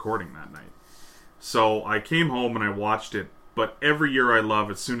we were recording that night. So I came home and I watched it. But every year I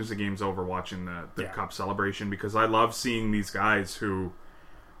love, as soon as the game's over, watching the cup celebration, because I love seeing these guys who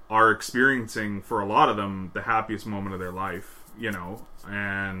are experiencing, for a lot of them, the happiest moment of their life,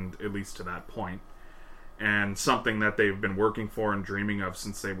 and at least to that point. And something that they've been working for and dreaming of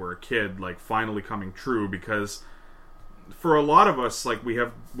since they were a kid, like, finally coming true, because for a lot of us, like, we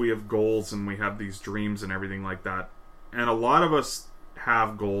have goals and we have these dreams and everything like that. And a lot of us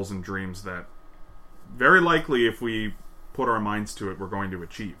have goals and dreams that very likely, if we put our minds to it, we're going to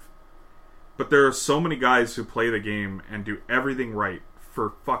achieve. But there are so many guys who play the game and do everything right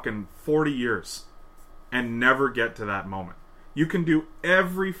for fucking 40 years and never get to that moment. You can do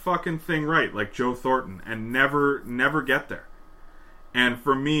every fucking thing right, like Joe Thornton, and never get there. And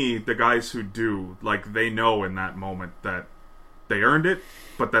for me, the guys who do, like, they know in that moment that they earned it,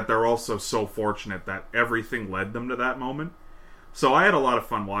 but that they're also so fortunate that everything led them to that moment. So I had a lot of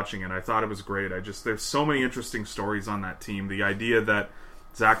fun watching it. I thought it was great. There's so many interesting stories on that team. The idea that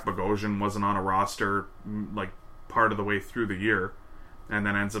Zach Bogosian wasn't on a roster, like, part of the way through the year, and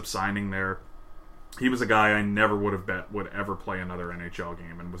then ends up signing there. He was a guy I never would have bet would ever play another NHL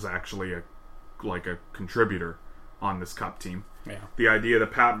game, and was actually a contributor on this Cup team. Yeah. The idea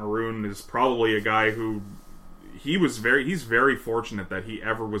that Pat Maroon is probably a guy who he's very fortunate that he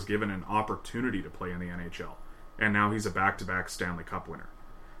ever was given an opportunity to play in the NHL. And now he's a back-to-back Stanley Cup winner.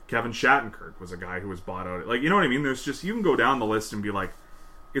 Kevin Shattenkirk was a guy who was bought out. Like, you know what I mean? There's just, you can go down the list and be like,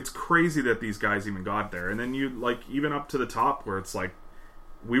 it's crazy that these guys even got there. And then you, like, even up to the top where it's like,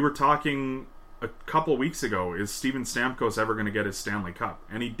 we were talking a couple weeks ago, is Steven Stamkos ever going to get his Stanley Cup?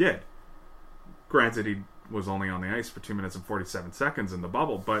 And he did. Granted, he was only on the ice for 2 minutes and 47 seconds in the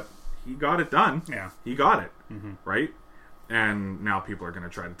bubble, but he got it done. Yeah. He got it. Mm-hmm. Right? And now people are going to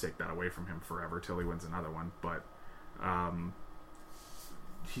try to take that away from him forever till he wins another one. But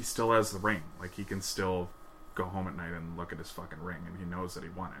he still has the ring. Like, he can still go home at night and look at his fucking ring, and he knows that he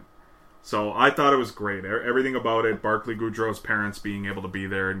won it. So I thought it was great. Everything about it. Barclay Goodrow's parents being able to be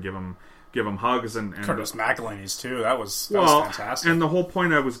there and give him hugs, and Curtis McElhinney's too. That was fantastic. And the whole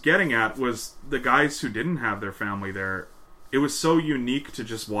point I was getting at was the guys who didn't have their family there. It was so unique to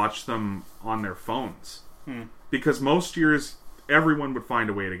just watch them on their phones. Because most years, everyone would find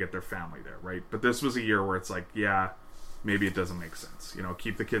a way to get their family there, right? But this was a year where it's like, yeah, maybe it doesn't make sense.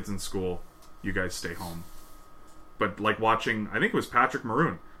 Keep the kids in school. You guys stay home. But, like, watching, I think it was Patrick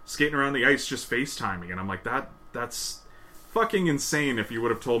Maroon, skating around the ice just FaceTiming. And I'm like, that's fucking insane if you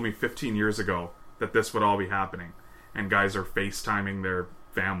would have told me 15 years ago that this would all be happening. And guys are FaceTiming their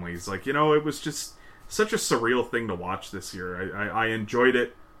families. Like, it was just such a surreal thing to watch this year. I enjoyed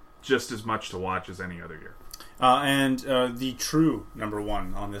it just as much to watch as any other year. And the true number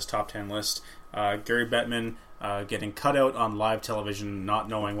 1 on this top 10 list, Gary Bettman getting cut out on live television, not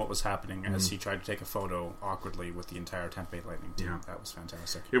knowing what was happening as he tried to take a photo awkwardly with the entire Tampa Bay Lightning team. Yeah. That was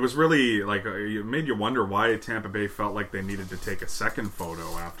fantastic. It was really, like, it made you wonder why Tampa Bay felt like they needed to take a second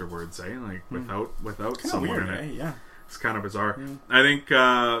photo afterwards, eh? Like, without kinda someone weird, in it. Yeah. It's kind of bizarre. Yeah. I think,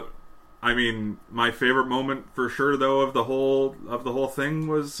 my favorite moment for sure, though, of the whole thing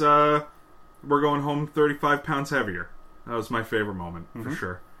was we're going home 35 pounds heavier. That was my favorite moment, for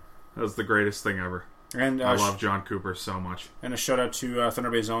sure. That was the greatest thing ever. And I love John Cooper so much. And a shout out to Thunder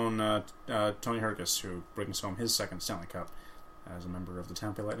Bay's own Tony Hergus, who brings home his second Stanley Cup as a member of the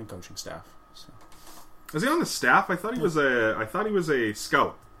Tampa Bay Lightning coaching staff. So. Is he on the staff? I thought he was a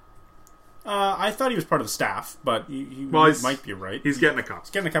scout. I thought he was part of the staff, but he might be right. He's getting a cup. He's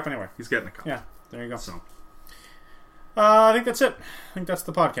getting a cup anyway. He's getting a cup. Yeah, there you go. So, I think that's it. I think that's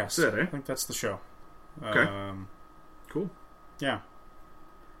the podcast. That's it, eh? I think that's the show. Okay. Cool. Yeah.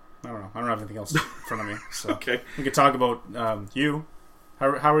 I don't know. I don't have anything else in front of me. So Okay. we could talk about you.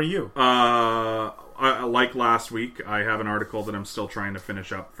 How are you? Like last week, I have an article that I'm still trying to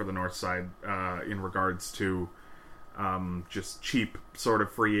finish up for the North Side in regards to just cheap sort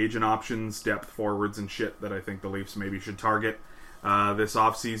of free agent options, depth forwards and shit that I think the Leafs maybe should target this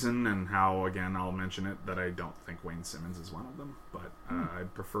offseason, and how, again, I'll mention it, that I don't think Wayne Simmons is one of them, but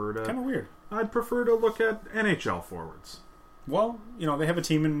I'd prefer to... Kind of weird. I'd prefer to look at NHL forwards. Well, they have a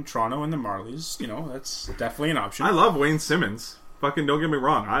team in Toronto and the Marlies. That's definitely an option. I love Wayne Simmons. Fucking don't get me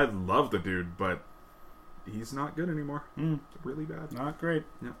wrong. I love the dude, but he's not good anymore. It's really bad. Not great.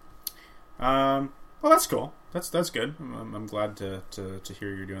 Yeah. Well, that's cool. That's good. I'm glad to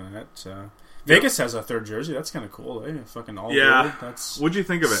hear you're doing that. Vegas has a third jersey. That's kind of cool. Fucking all gold. That's What'd you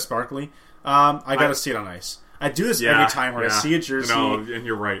think of it? Sparkly. I got to see it on ice. I do this every time where I see a jersey. No, and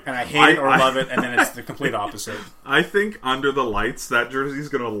you're right. And I hate it or love it, and then it's the complete opposite. I think under the lights, that jersey's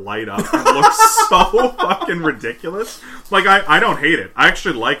going to light up and look so fucking ridiculous. Like, I don't hate it. I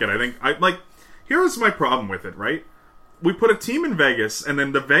actually like it. Here's my problem with it, right? We put a team in Vegas, and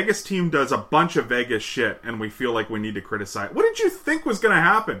then the Vegas team does a bunch of Vegas shit, and we feel like we need to criticize. What did you think was going to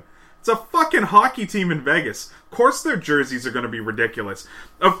happen? It's a fucking hockey team in Vegas. Of course their jerseys are going to be ridiculous.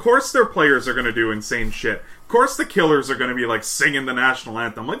 Of course their players are going to do insane shit. Of course the Killers are going to be, like, singing the national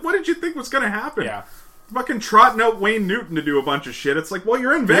anthem. Like, what did you think was going to happen? Yeah. Fucking trotting out Wayne Newton to do a bunch of shit. It's like, well,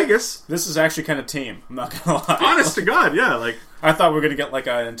 you're in Vegas. This is actually kind of tame. I'm not gonna lie. Honest to God, yeah. Like, I thought we were gonna get like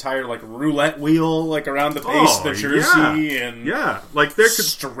an entire like roulette wheel like around the base of the jersey and like there could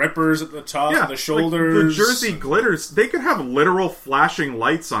strippers at the top of the shoulders. Like the jersey glitters. They could have literal flashing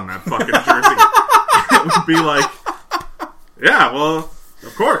lights on that fucking jersey. It would be like, yeah, well,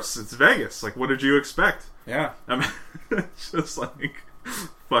 of course, it's Vegas. Like, what did you expect? Yeah, I mean, it's just like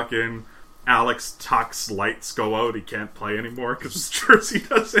fucking Alex Tuck's lights go out. He can't play anymore because his jersey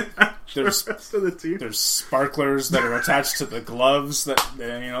doesn't match the rest of the team. There's sparklers that are attached to the gloves that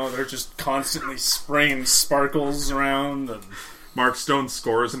they're just constantly spraying sparkles around. And Mark Stone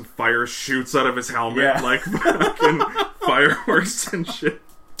scores and fire shoots out of his helmet like fucking fireworks and shit.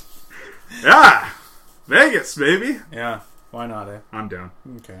 Yeah, Vegas, baby. Yeah, why not? I'm down.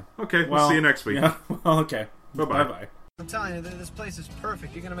 Okay, we'll see you next week. Yeah, well, okay. Bye-bye. I'm telling you, this place is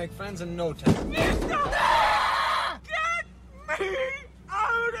perfect. You're gonna make friends in no time. Get me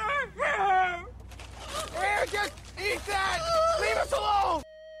out of here! Here, just eat that! Leave us alone!